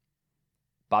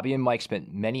 Bobby and Mike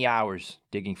spent many hours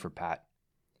digging for Pat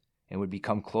and would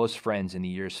become close friends in the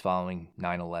years following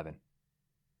 9/11.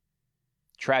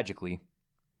 Tragically,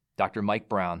 Dr. Mike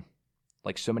Brown,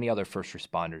 like so many other first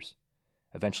responders,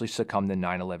 eventually succumbed to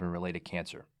 9/11-related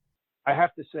cancer. I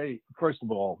have to say, first of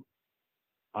all,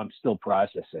 I'm still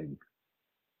processing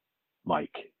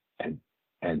Mike and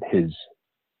his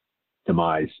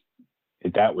demise.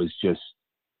 That was just,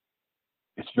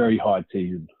 it's very hard to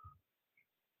even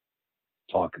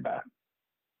talk about.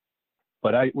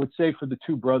 But I would say for the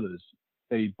two brothers,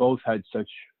 they both had such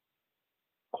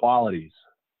qualities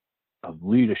of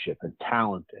leadership and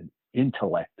talent and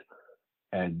intellect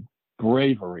and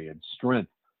bravery and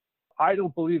strength. I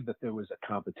don't believe that there was a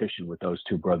competition with those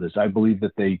two brothers. I believe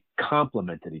that they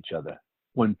complemented each other.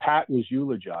 When Pat was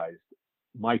eulogized,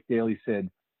 Mike Daly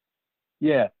said,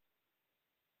 "Yeah,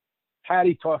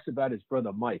 Patty talks about his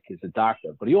brother Mike as a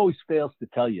doctor, but he always fails to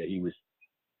tell you he was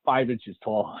 5 inches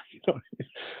tall."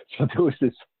 So there was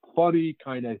this funny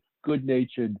kind of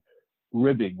good-natured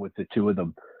ribbing with the two of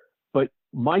them. But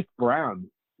Mike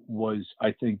Brown was,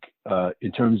 I think,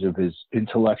 in terms of his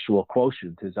intellectual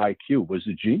quotient, his IQ, was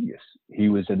a genius. He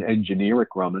was an engineer at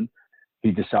Grumman.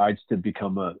 He decides to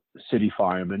become a city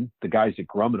fireman. The guys at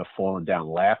Grumman are falling down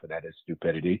laughing at his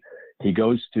stupidity. He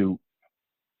goes to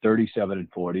 37 and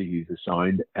 40. He's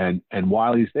assigned, and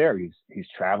while he's there, he's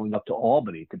traveling up to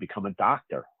Albany to become a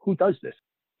doctor. Who does this?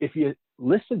 If you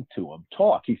listen to him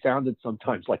talk, he sounded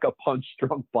sometimes like a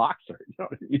punch-drunk boxer. You know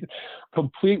what I mean?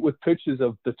 Complete with pictures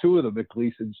of the two of them at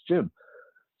Gleason's gym.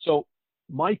 So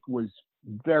Mike was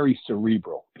very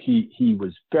cerebral. He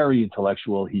was very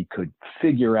intellectual. He could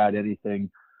figure out anything.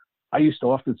 I used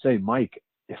to often say, Mike,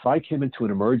 if I came into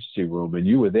an emergency room and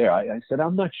you were there, I said,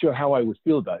 I'm not sure how I would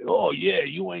feel about it. Oh, yeah,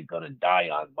 you ain't going to die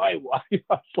on my watch.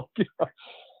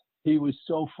 He was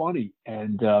so funny,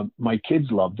 and my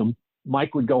kids loved him.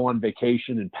 Mike would go on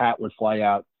vacation, and Pat would fly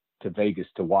out to Vegas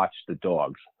to watch the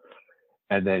dogs.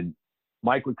 And then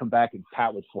Mike would come back, and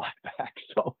Pat would fly back.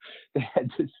 So they had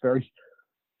this very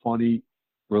funny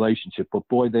relationship. But,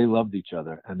 boy, they loved each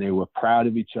other, and they were proud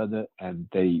of each other, and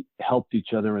they helped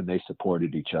each other, and they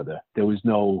supported each other. There was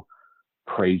no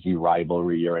crazy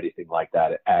rivalry or anything like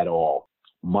that at all.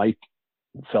 Mike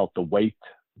felt the weight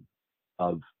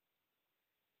of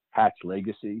Pat's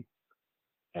legacy.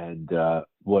 And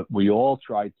what we all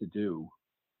tried to do,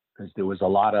 because there was a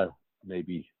lot of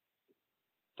maybe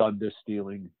thunder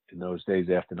stealing in those days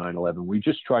after 9/11, we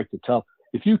just tried to tell.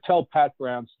 If you tell Pat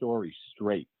Brown's story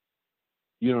straight,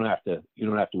 you don't have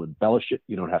to embellish it.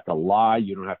 You don't have to lie.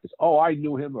 You don't have to say, oh, I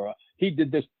knew him or he did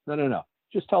this. No.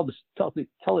 Just tell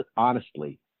it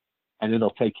honestly, and it'll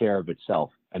take care of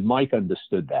itself. And Mike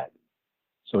understood that,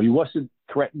 so he wasn't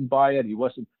threatened by it. He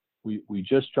wasn't. We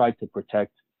just tried to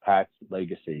protect Pat's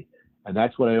legacy. And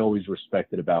that's what I always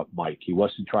respected about Mike. He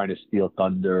wasn't trying to steal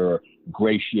thunder or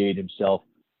ingratiate himself.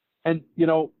 And, you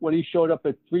know, when he showed up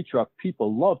at Three Truck,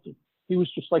 people loved him. He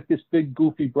was just like this big,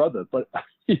 goofy brother, but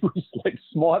he was like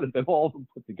smarter than all of them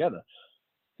put together.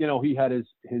 You know, he had his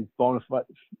bona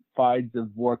fides of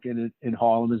working in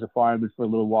Harlem as a fireman for a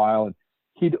little while. And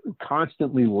he'd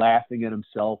constantly laughing at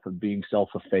himself and being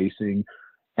self-effacing,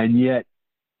 and yet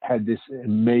had this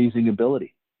amazing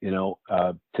ability, you know,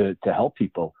 to help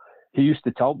people. He used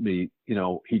to tell me, you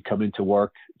know, he'd come into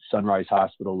work, Sunrise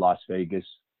Hospital, Las Vegas,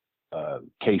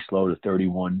 caseload of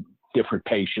 31 different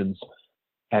patients.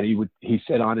 And he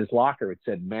said on his locker, it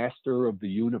said, Master of the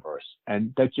Universe.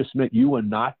 And that just meant you are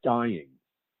not dying.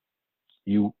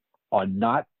 You are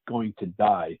not going to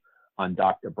die on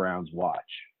Dr. Brown's watch.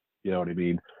 You know what I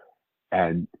mean?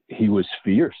 And he was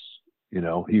fierce, you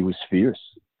know,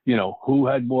 You know, who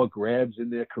had more grabs in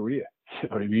their career? You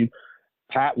know what I mean?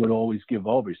 Pat would always give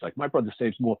over. He's like, my brother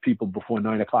saves more people before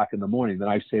 9 o'clock in the morning than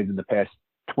I've saved in the past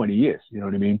 20 years. You know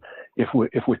what I mean? If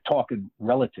we're talking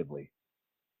relatively.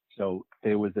 So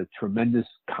there was a tremendous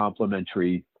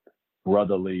complementary,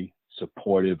 brotherly,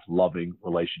 supportive, loving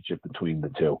relationship between the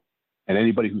two. And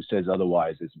anybody who says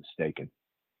otherwise is mistaken.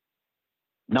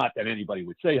 Not that anybody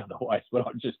would say otherwise, but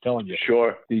I'm just telling you.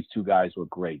 Sure. These two guys were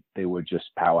great. They were just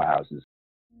powerhouses.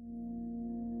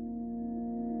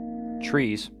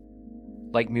 Trees,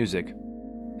 like music,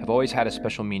 have always had a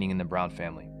special meaning in the Brown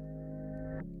family.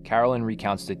 Carolyn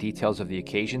recounts the details of the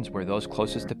occasions where those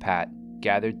closest to Pat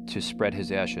gathered to spread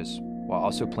his ashes while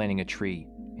also planting a tree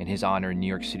in his honor in New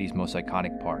York City's most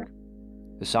iconic park.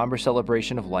 The somber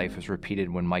celebration of life was repeated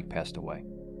when Mike passed away.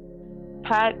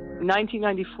 Pat,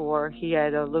 1994, he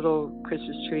had a little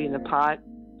Christmas tree in a pot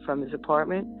from his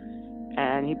apartment,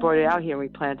 and he brought it out here and we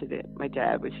planted it. My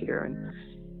dad was here,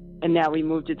 and now we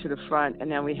moved it to the front, and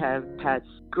now we have Pat's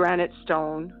granite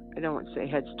stone. I don't want to say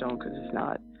headstone because it's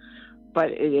not, but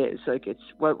it is. Like, it's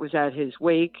what was at his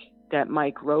wake that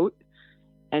Mike wrote,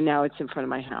 and now it's in front of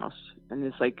my house. And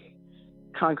there's like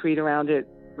concrete around it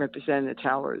representing the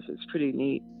towers. It's pretty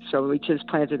neat. So we just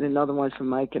planted another one for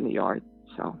Mike in the yard.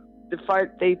 So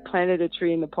they planted a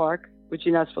tree in the park, which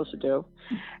you're not supposed to do,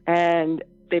 and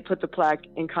they put the plaque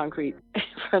in concrete in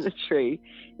front of the tree.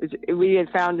 We had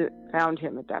found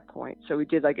him at that point, so we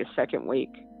did like a second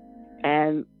wake,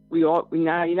 and you're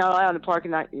not allowed in the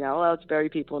parking lot. You're not allowed to bury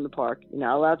people in the park. You're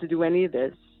not allowed to do any of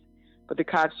this. But the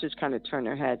cops just kind of turned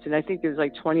their heads, and I think there was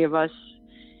like 20 of us,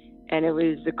 and it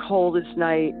was the coldest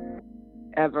night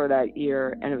ever that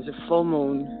year, and it was a full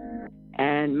moon,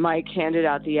 and Mike handed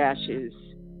out the ashes,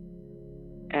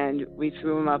 and we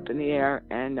threw them up in the air,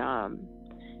 and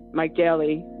Mike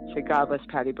Daly said, God bless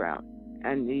Patty Brown.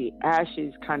 And the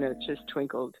ashes kind of just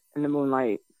twinkled in the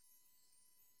moonlight.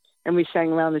 And we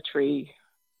sang around the tree,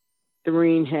 the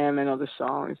Marine Hymn and other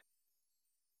songs.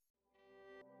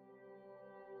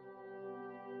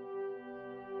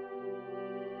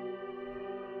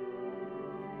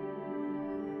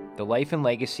 The life and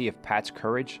legacy of Pat's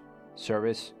courage,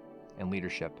 service, and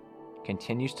leadership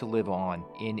continues to live on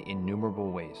in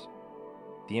innumerable ways.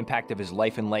 the impact of his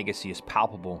life and legacy is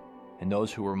palpable in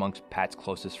those who were amongst Pat's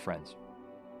closest friends.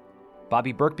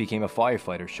 Bobby Burke became a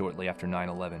firefighter shortly after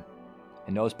 9/11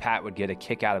 and knows Pat would get a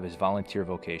kick out of his volunteer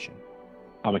vocation.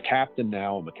 I'm a captain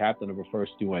now. I'm a captain of a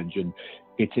first due engine.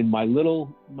 It's in my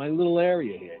little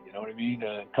area here. You know what I mean?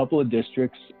 A couple of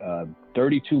districts,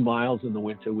 32 miles in the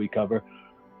winter we cover.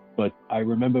 But I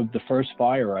remember the first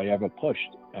fire I ever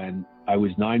pushed, and I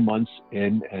was 9 months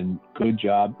in, and good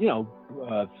job.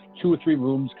 2 or 3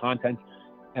 rooms, contents,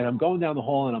 and I'm going down the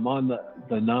hall, and I'm on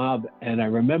the knob, and I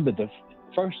remember the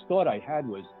first thought I had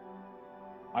was,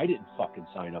 I didn't fucking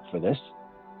sign up for this.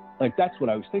 Like, that's what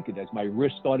I was thinking as my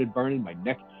wrist started burning, my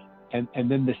neck. And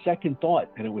then the second thought,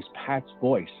 and it was Pat's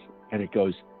voice, and it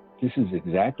goes, this is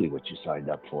exactly what you signed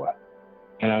up for.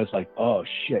 And I was like, oh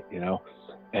shit,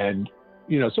 and,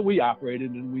 so we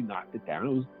operated and we knocked it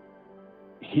down.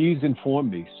 He's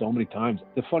informed me so many times.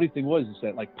 The funny thing is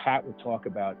that, like, Pat would talk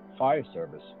about fire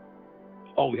service.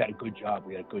 Oh, we had a good job.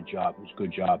 It was a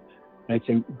good job. And I'd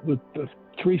say,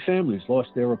 3 families lost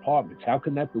their apartments. How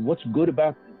can that be? What's good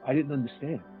about it? I didn't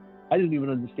understand. I didn't even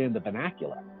understand the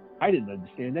vernacular. I didn't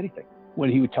understand anything. When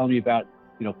he would tell me about,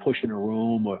 pushing a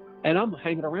room and I'm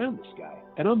hanging around this guy,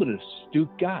 and I'm an astute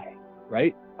guy,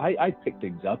 right? I pick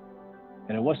things up.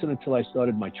 And it wasn't until I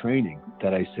started my training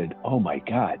that I said, oh my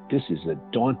God, this is a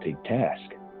daunting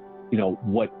task.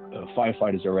 What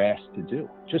firefighters are asked to do,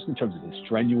 just in terms of the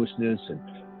strenuousness and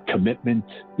commitment.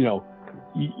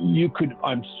 You could,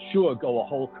 I'm sure, go a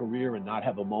whole career and not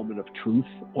have a moment of truth,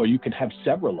 or you can have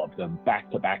several of them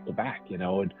back to back to back,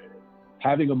 and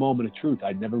having a moment of truth,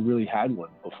 I'd never really had one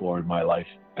before in my life.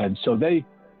 And so they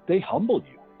humble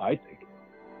you, I think.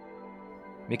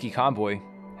 Mickey Conboy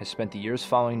has spent the years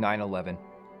following 9/11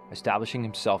 establishing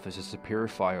himself as a superior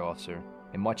fire officer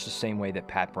in much the same way that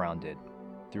Pat Brown did,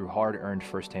 through hard-earned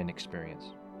first-hand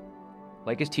experience.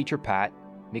 Like his teacher Pat,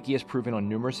 Mickey has proven on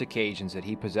numerous occasions that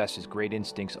he possesses great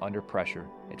instincts under pressure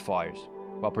at fires,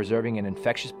 while preserving an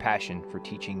infectious passion for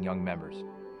teaching young members,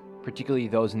 particularly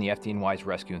those in the FDNY's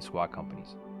rescue and squad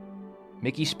companies.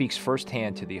 Mickey speaks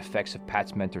firsthand to the effects of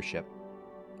Pat's mentorship,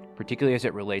 particularly as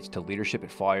it relates to leadership at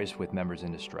fires with members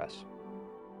in distress.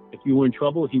 If you were in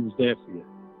trouble, he was there for you.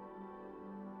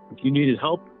 If you needed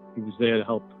help, he was there to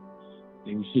help.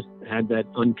 He just had that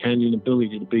uncanny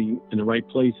ability to be in the right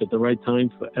place at the right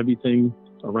time for everything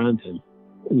around him.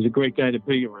 He was a great guy to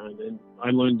be around, and I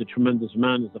learned a tremendous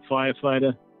amount as a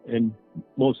firefighter, and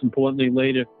most importantly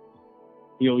later,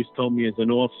 he always told me as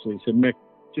an officer, he said, Mick,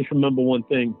 just remember one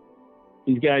thing,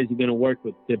 these guys you're going to work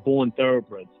with, they're born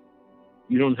thoroughbreds.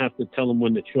 You don't have to tell them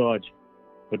when to charge,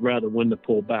 but rather when to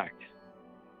pull back.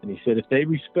 And he said, if they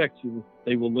respect you,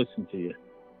 they will listen to you.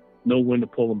 Know when to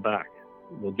pull them back.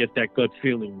 They'll get that gut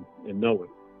feeling and know it.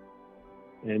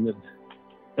 And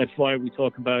that's why we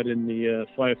talk about in the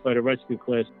firefighter rescue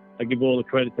class, I give all the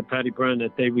credit to Patty Brown.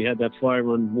 That day we had that fire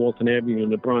on Walton Avenue in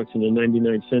the Bronx in the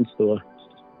 99-cent store.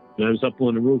 And I was up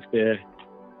on the roof there,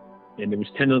 and there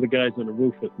was 10 other guys on the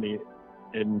roof with me.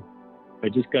 And I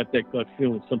just got that gut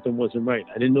feeling something wasn't right.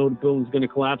 I didn't know the building was going to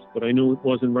collapse, but I knew it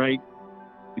wasn't right.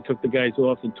 We took the guys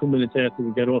off, and 2 minutes after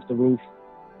we got off the roof,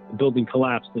 the building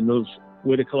collapsed. And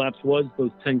where the collapse was,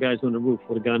 those 10 guys on the roof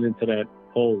would have gone into that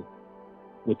hole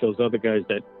with those other guys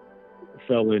that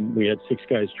fell in. We had 6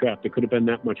 guys trapped. It could have been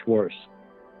that much worse.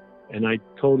 And I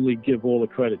totally give all the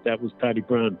credit. That was Patty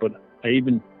Brown. But I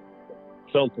even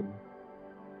felt him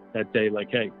that day,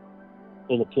 like, hey,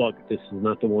 pull the plug. This is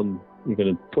not the one you're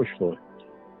going to push for.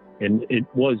 And it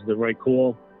was the right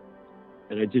call.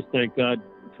 And I just thank God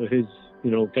for his,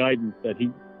 guidance, that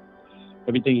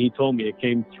everything he told me, it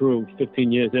came through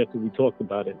 15 years after we talked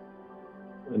about it.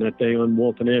 And that day on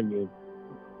Walton Avenue,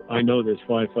 I know there's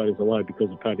firefighters alive because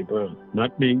of Patty Brown.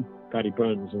 Not me. Patty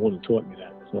Brown was the one who taught me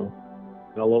that. So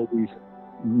I'll always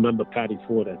remember Patty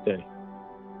for that day.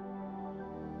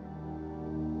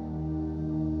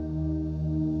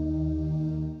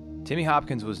 Timmy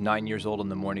Hopkins was 9 years old on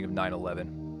the morning of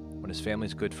 9/11 when his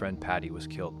family's good friend Patty was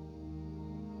killed.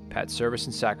 Pat's service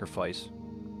and sacrifice,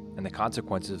 and the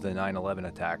consequences of the 9/11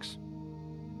 attacks,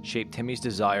 shaped Timmy's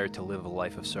desire to live a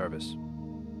life of service.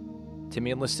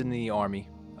 Timmy enlisted in the Army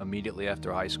immediately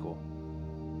after high school.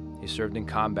 He served in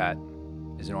combat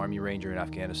as an Army Ranger in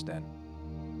Afghanistan.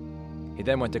 He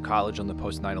then went to college on the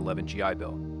post-9/11 GI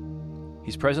Bill.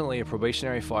 He's presently a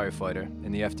probationary firefighter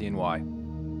in the FDNY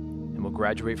and will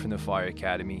graduate from the Fire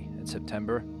Academy in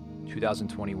September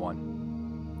 2021,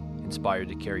 inspired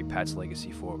to carry Pat's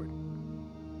legacy forward.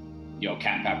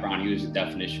 Captain Pat Brown, he was the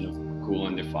definition of cool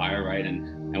under fire, right?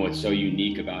 And what's so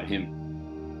unique about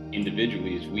him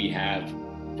individually is we have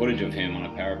footage of him on a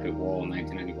parapet wall in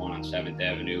 1991 on 7th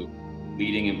Avenue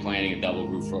leading and planning a double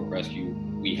roof rope rescue.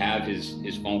 We have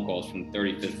his phone calls from the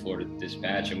 35th floor to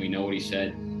dispatch, and we know what he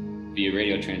said via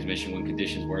radio transmission when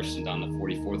conditions worsened on the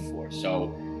 44th floor.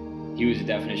 So he was a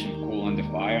definition of cool under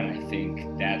fire, and I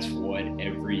think that's what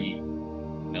every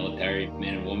military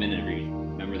man and woman, every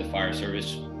member of the fire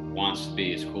service wants to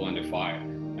be, is cool under fire.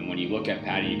 And when you look at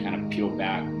Patty, you kind of peel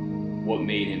back what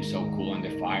made him so cool under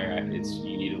fire.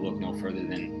 You need to look no further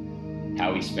than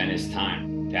how he spent his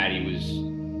time. Patty was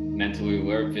mentally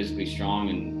alert, physically strong,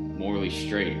 and morally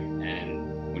straight.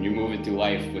 And when you're moving through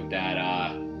life with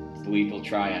that lethal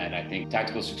triad, I think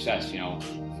tactical success,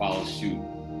 follows suit.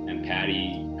 And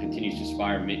Patty continues to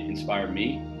inspire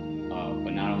me,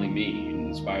 but not only me, it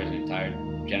inspires an entire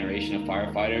generation of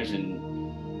firefighters,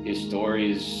 and his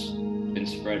story has been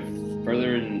spread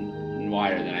further and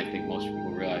wider than I think most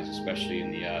people realize, especially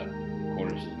in the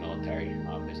quarters of the military.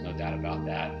 There's no doubt about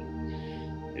that.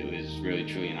 It was really,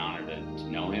 truly an honor to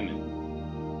know him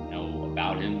and know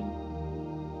about him.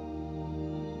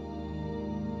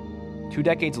 2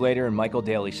 decades later, and Michael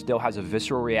Daly still has a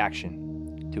visceral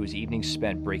reaction to his evenings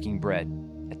spent breaking bread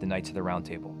at the Knights of the Round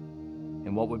Table,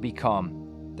 and what would become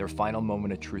their final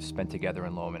moment of truth spent together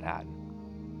in Lower Manhattan.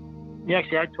 Yeah,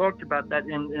 actually, I talked about that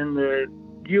in the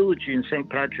eulogy in St.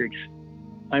 Patrick's.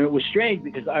 I mean, it was strange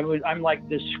because I'm like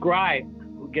this scribe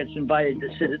who gets invited to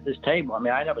sit at this table. I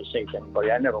mean, I never saved anybody.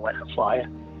 I never went in a fire.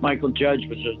 Michael Judge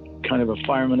was a kind of a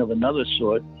fireman of another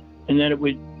sort. And then it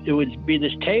would be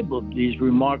this table of these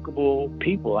remarkable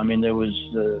people. I mean, there was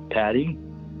Patty,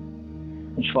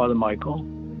 his father Michael,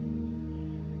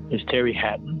 there's Terry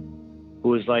Hatton, who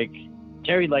was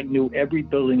Terry knew every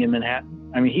building in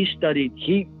Manhattan. I mean,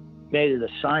 he made it a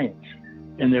science.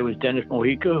 And there was Dennis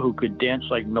Mojica, who could dance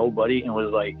like nobody and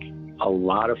was a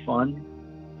lot of fun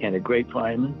and a great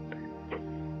fireman.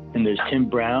 And there's Tim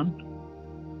Brown,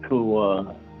 who,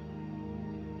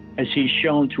 as he's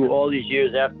shown through all these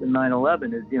years after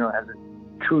 9/11, has a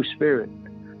true spirit.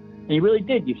 And he really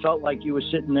did. You felt like you were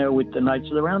sitting there with the Knights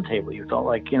of the Round Table. You felt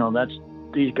like,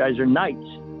 these guys are knights.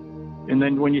 And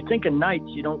then when you think of knights,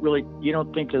 you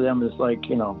don't think of them as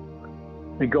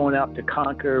they're going out to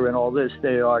conquer and all this.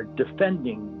 They are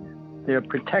defending, they are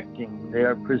protecting, they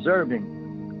are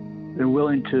preserving. They're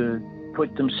willing to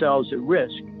put themselves at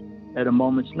risk at a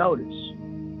moment's notice.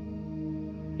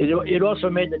 It also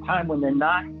made the time when they're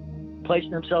not placing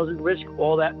themselves at risk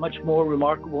all that much more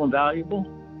remarkable and valuable.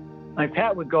 Like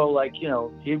Pat would go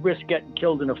he'd risk getting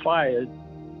killed in a fire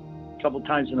a couple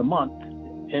times in a month,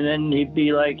 and then he'd be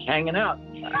hanging out.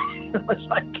 It's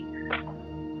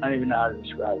I don't even know how to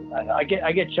describe it.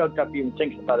 I get choked up even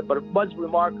thinking about it, but it was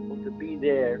remarkable to be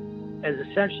there as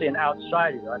essentially an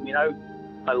outsider. I mean,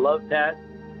 I loved Pat.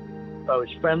 I was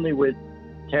friendly with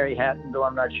Terry Hatton, though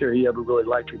I'm not sure he ever really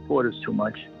liked reporters too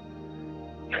much.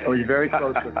 I was very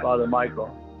close with Father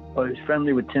Michael. I was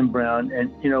friendly with Tim Brown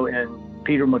and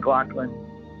Peter McLaughlin.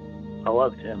 I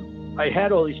loved him. I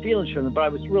had all these feelings for them, but I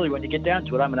was really, when you get down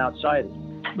to it, I'm an outsider.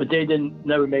 But they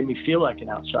never made me feel like an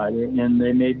outsider, and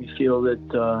they made me feel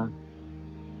that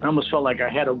I almost felt like I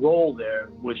had a role there,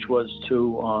 which was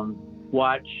to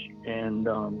watch and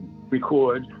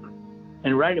record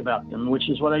and write about them, which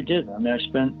is what I did. I mean, I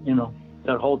spent,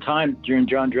 that whole time during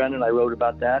John Drennan, I wrote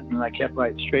about that, and I kept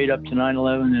writing straight up to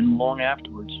 9/11 and long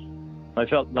afterwards. I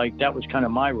felt like that was kind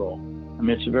of my role. I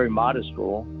mean, it's a very modest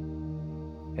role.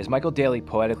 As Michael Daly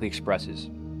poetically expresses,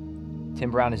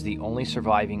 Tim Brown is the only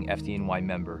surviving FDNY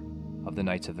member of the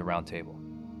Knights of the Round Table.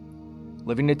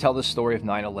 Living to tell the story of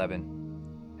 9/11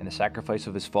 and the sacrifice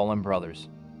of his fallen brothers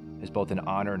is both an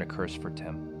honor and a curse for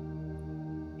Tim.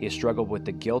 He has struggled with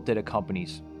the guilt that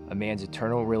accompanies a man's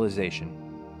eternal realization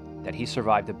that he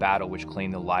survived a battle which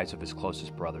claimed the lives of his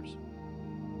closest brothers.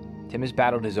 Tim has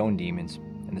battled his own demons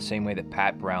in the same way that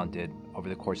Pat Brown did over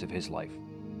the course of his life,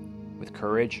 with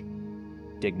courage,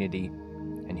 dignity,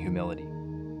 and humility.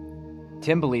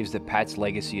 Tim believes that Pat's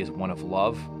legacy is one of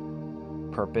love,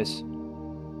 purpose,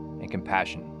 and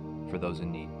compassion for those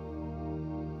in need.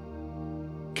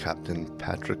 Captain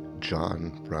Patrick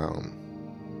John Brown,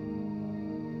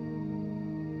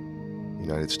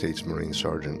 United States Marine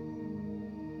Sergeant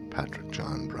Patrick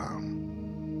John Brown,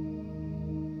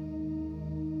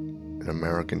 an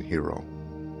American hero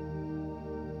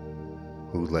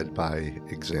who led by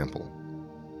example,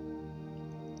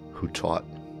 who taught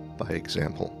by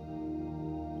example,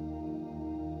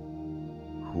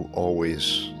 who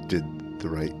always did the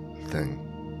right thing.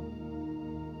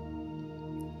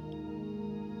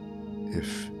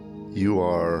 If you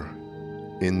are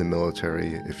in the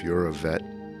military, if you're a vet,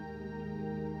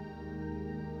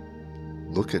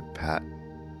 look at Pat.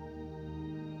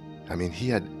 I mean,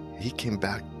 he came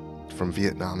back from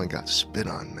Vietnam and got spit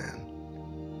on, man.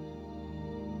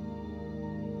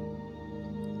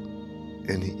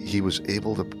 And he was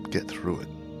able to get through it.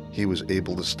 He was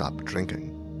able to stop drinking.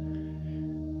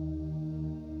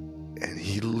 And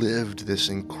he lived this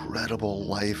incredible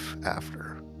life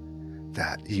after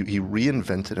that. He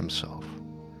reinvented himself.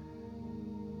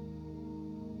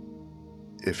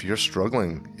 If you're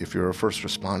struggling, if you're a first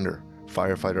responder,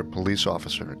 firefighter, police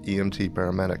officer, EMT,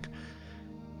 paramedic,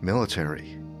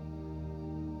 military,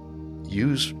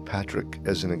 use Patrick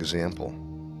as an example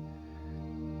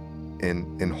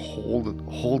and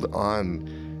hold on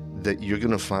that you're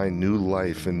going to find new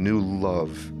life and new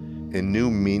love and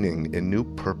new meaning and new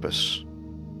purpose.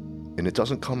 And it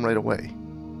doesn't come right away.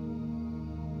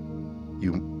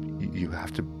 You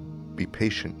have to be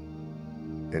patient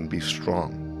and be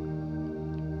strong.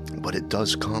 But it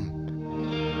does come.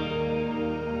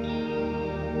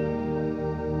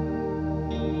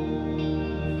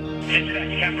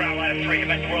 Dispatch, Cap Brown, ladder 3.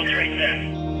 I'm at the World Trade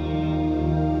Center.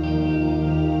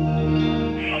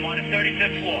 I'm on the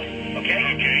 35th floor.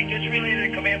 Okay? Just relayed to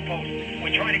the command post.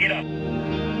 We're trying to get up.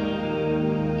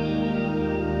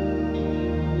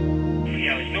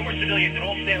 There's numerous civilians in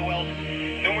all stairwells,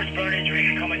 numerous burn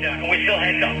injuries coming down, and we're still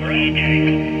heading up, right?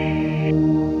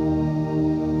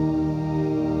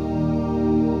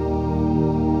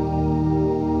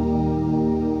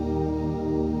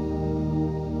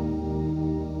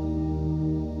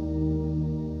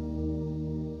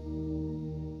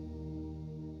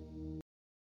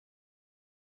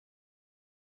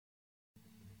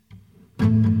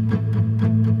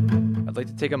 I'd like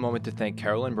to take a moment to thank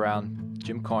Carolyn Brown,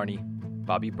 Jim Carney,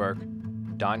 Bobby Burke,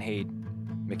 Don Haidt,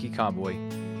 Mickey Conboy,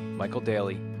 Michael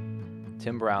Daly,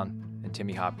 Tim Brown, and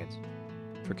Timmy Hopkins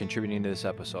for contributing to this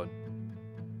episode.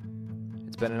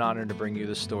 It's been an honor to bring you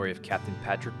the story of Captain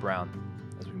Patrick Brown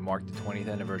as we mark the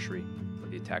 20th anniversary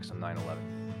of the attacks on 9/11.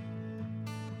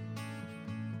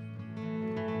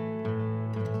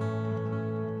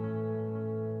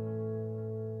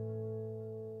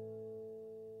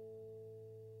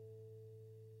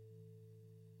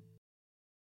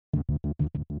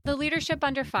 The Leadership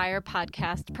Under Fire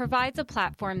podcast provides a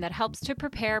platform that helps to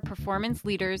prepare performance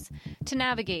leaders to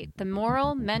navigate the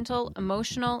moral, mental,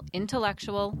 emotional,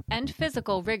 intellectual, and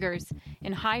physical rigors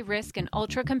in high-risk and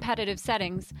ultra-competitive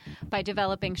settings by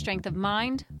developing strength of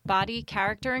mind, body,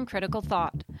 character, and critical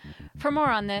thought. For more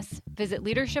on this, visit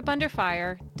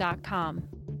leadershipunderfire.com.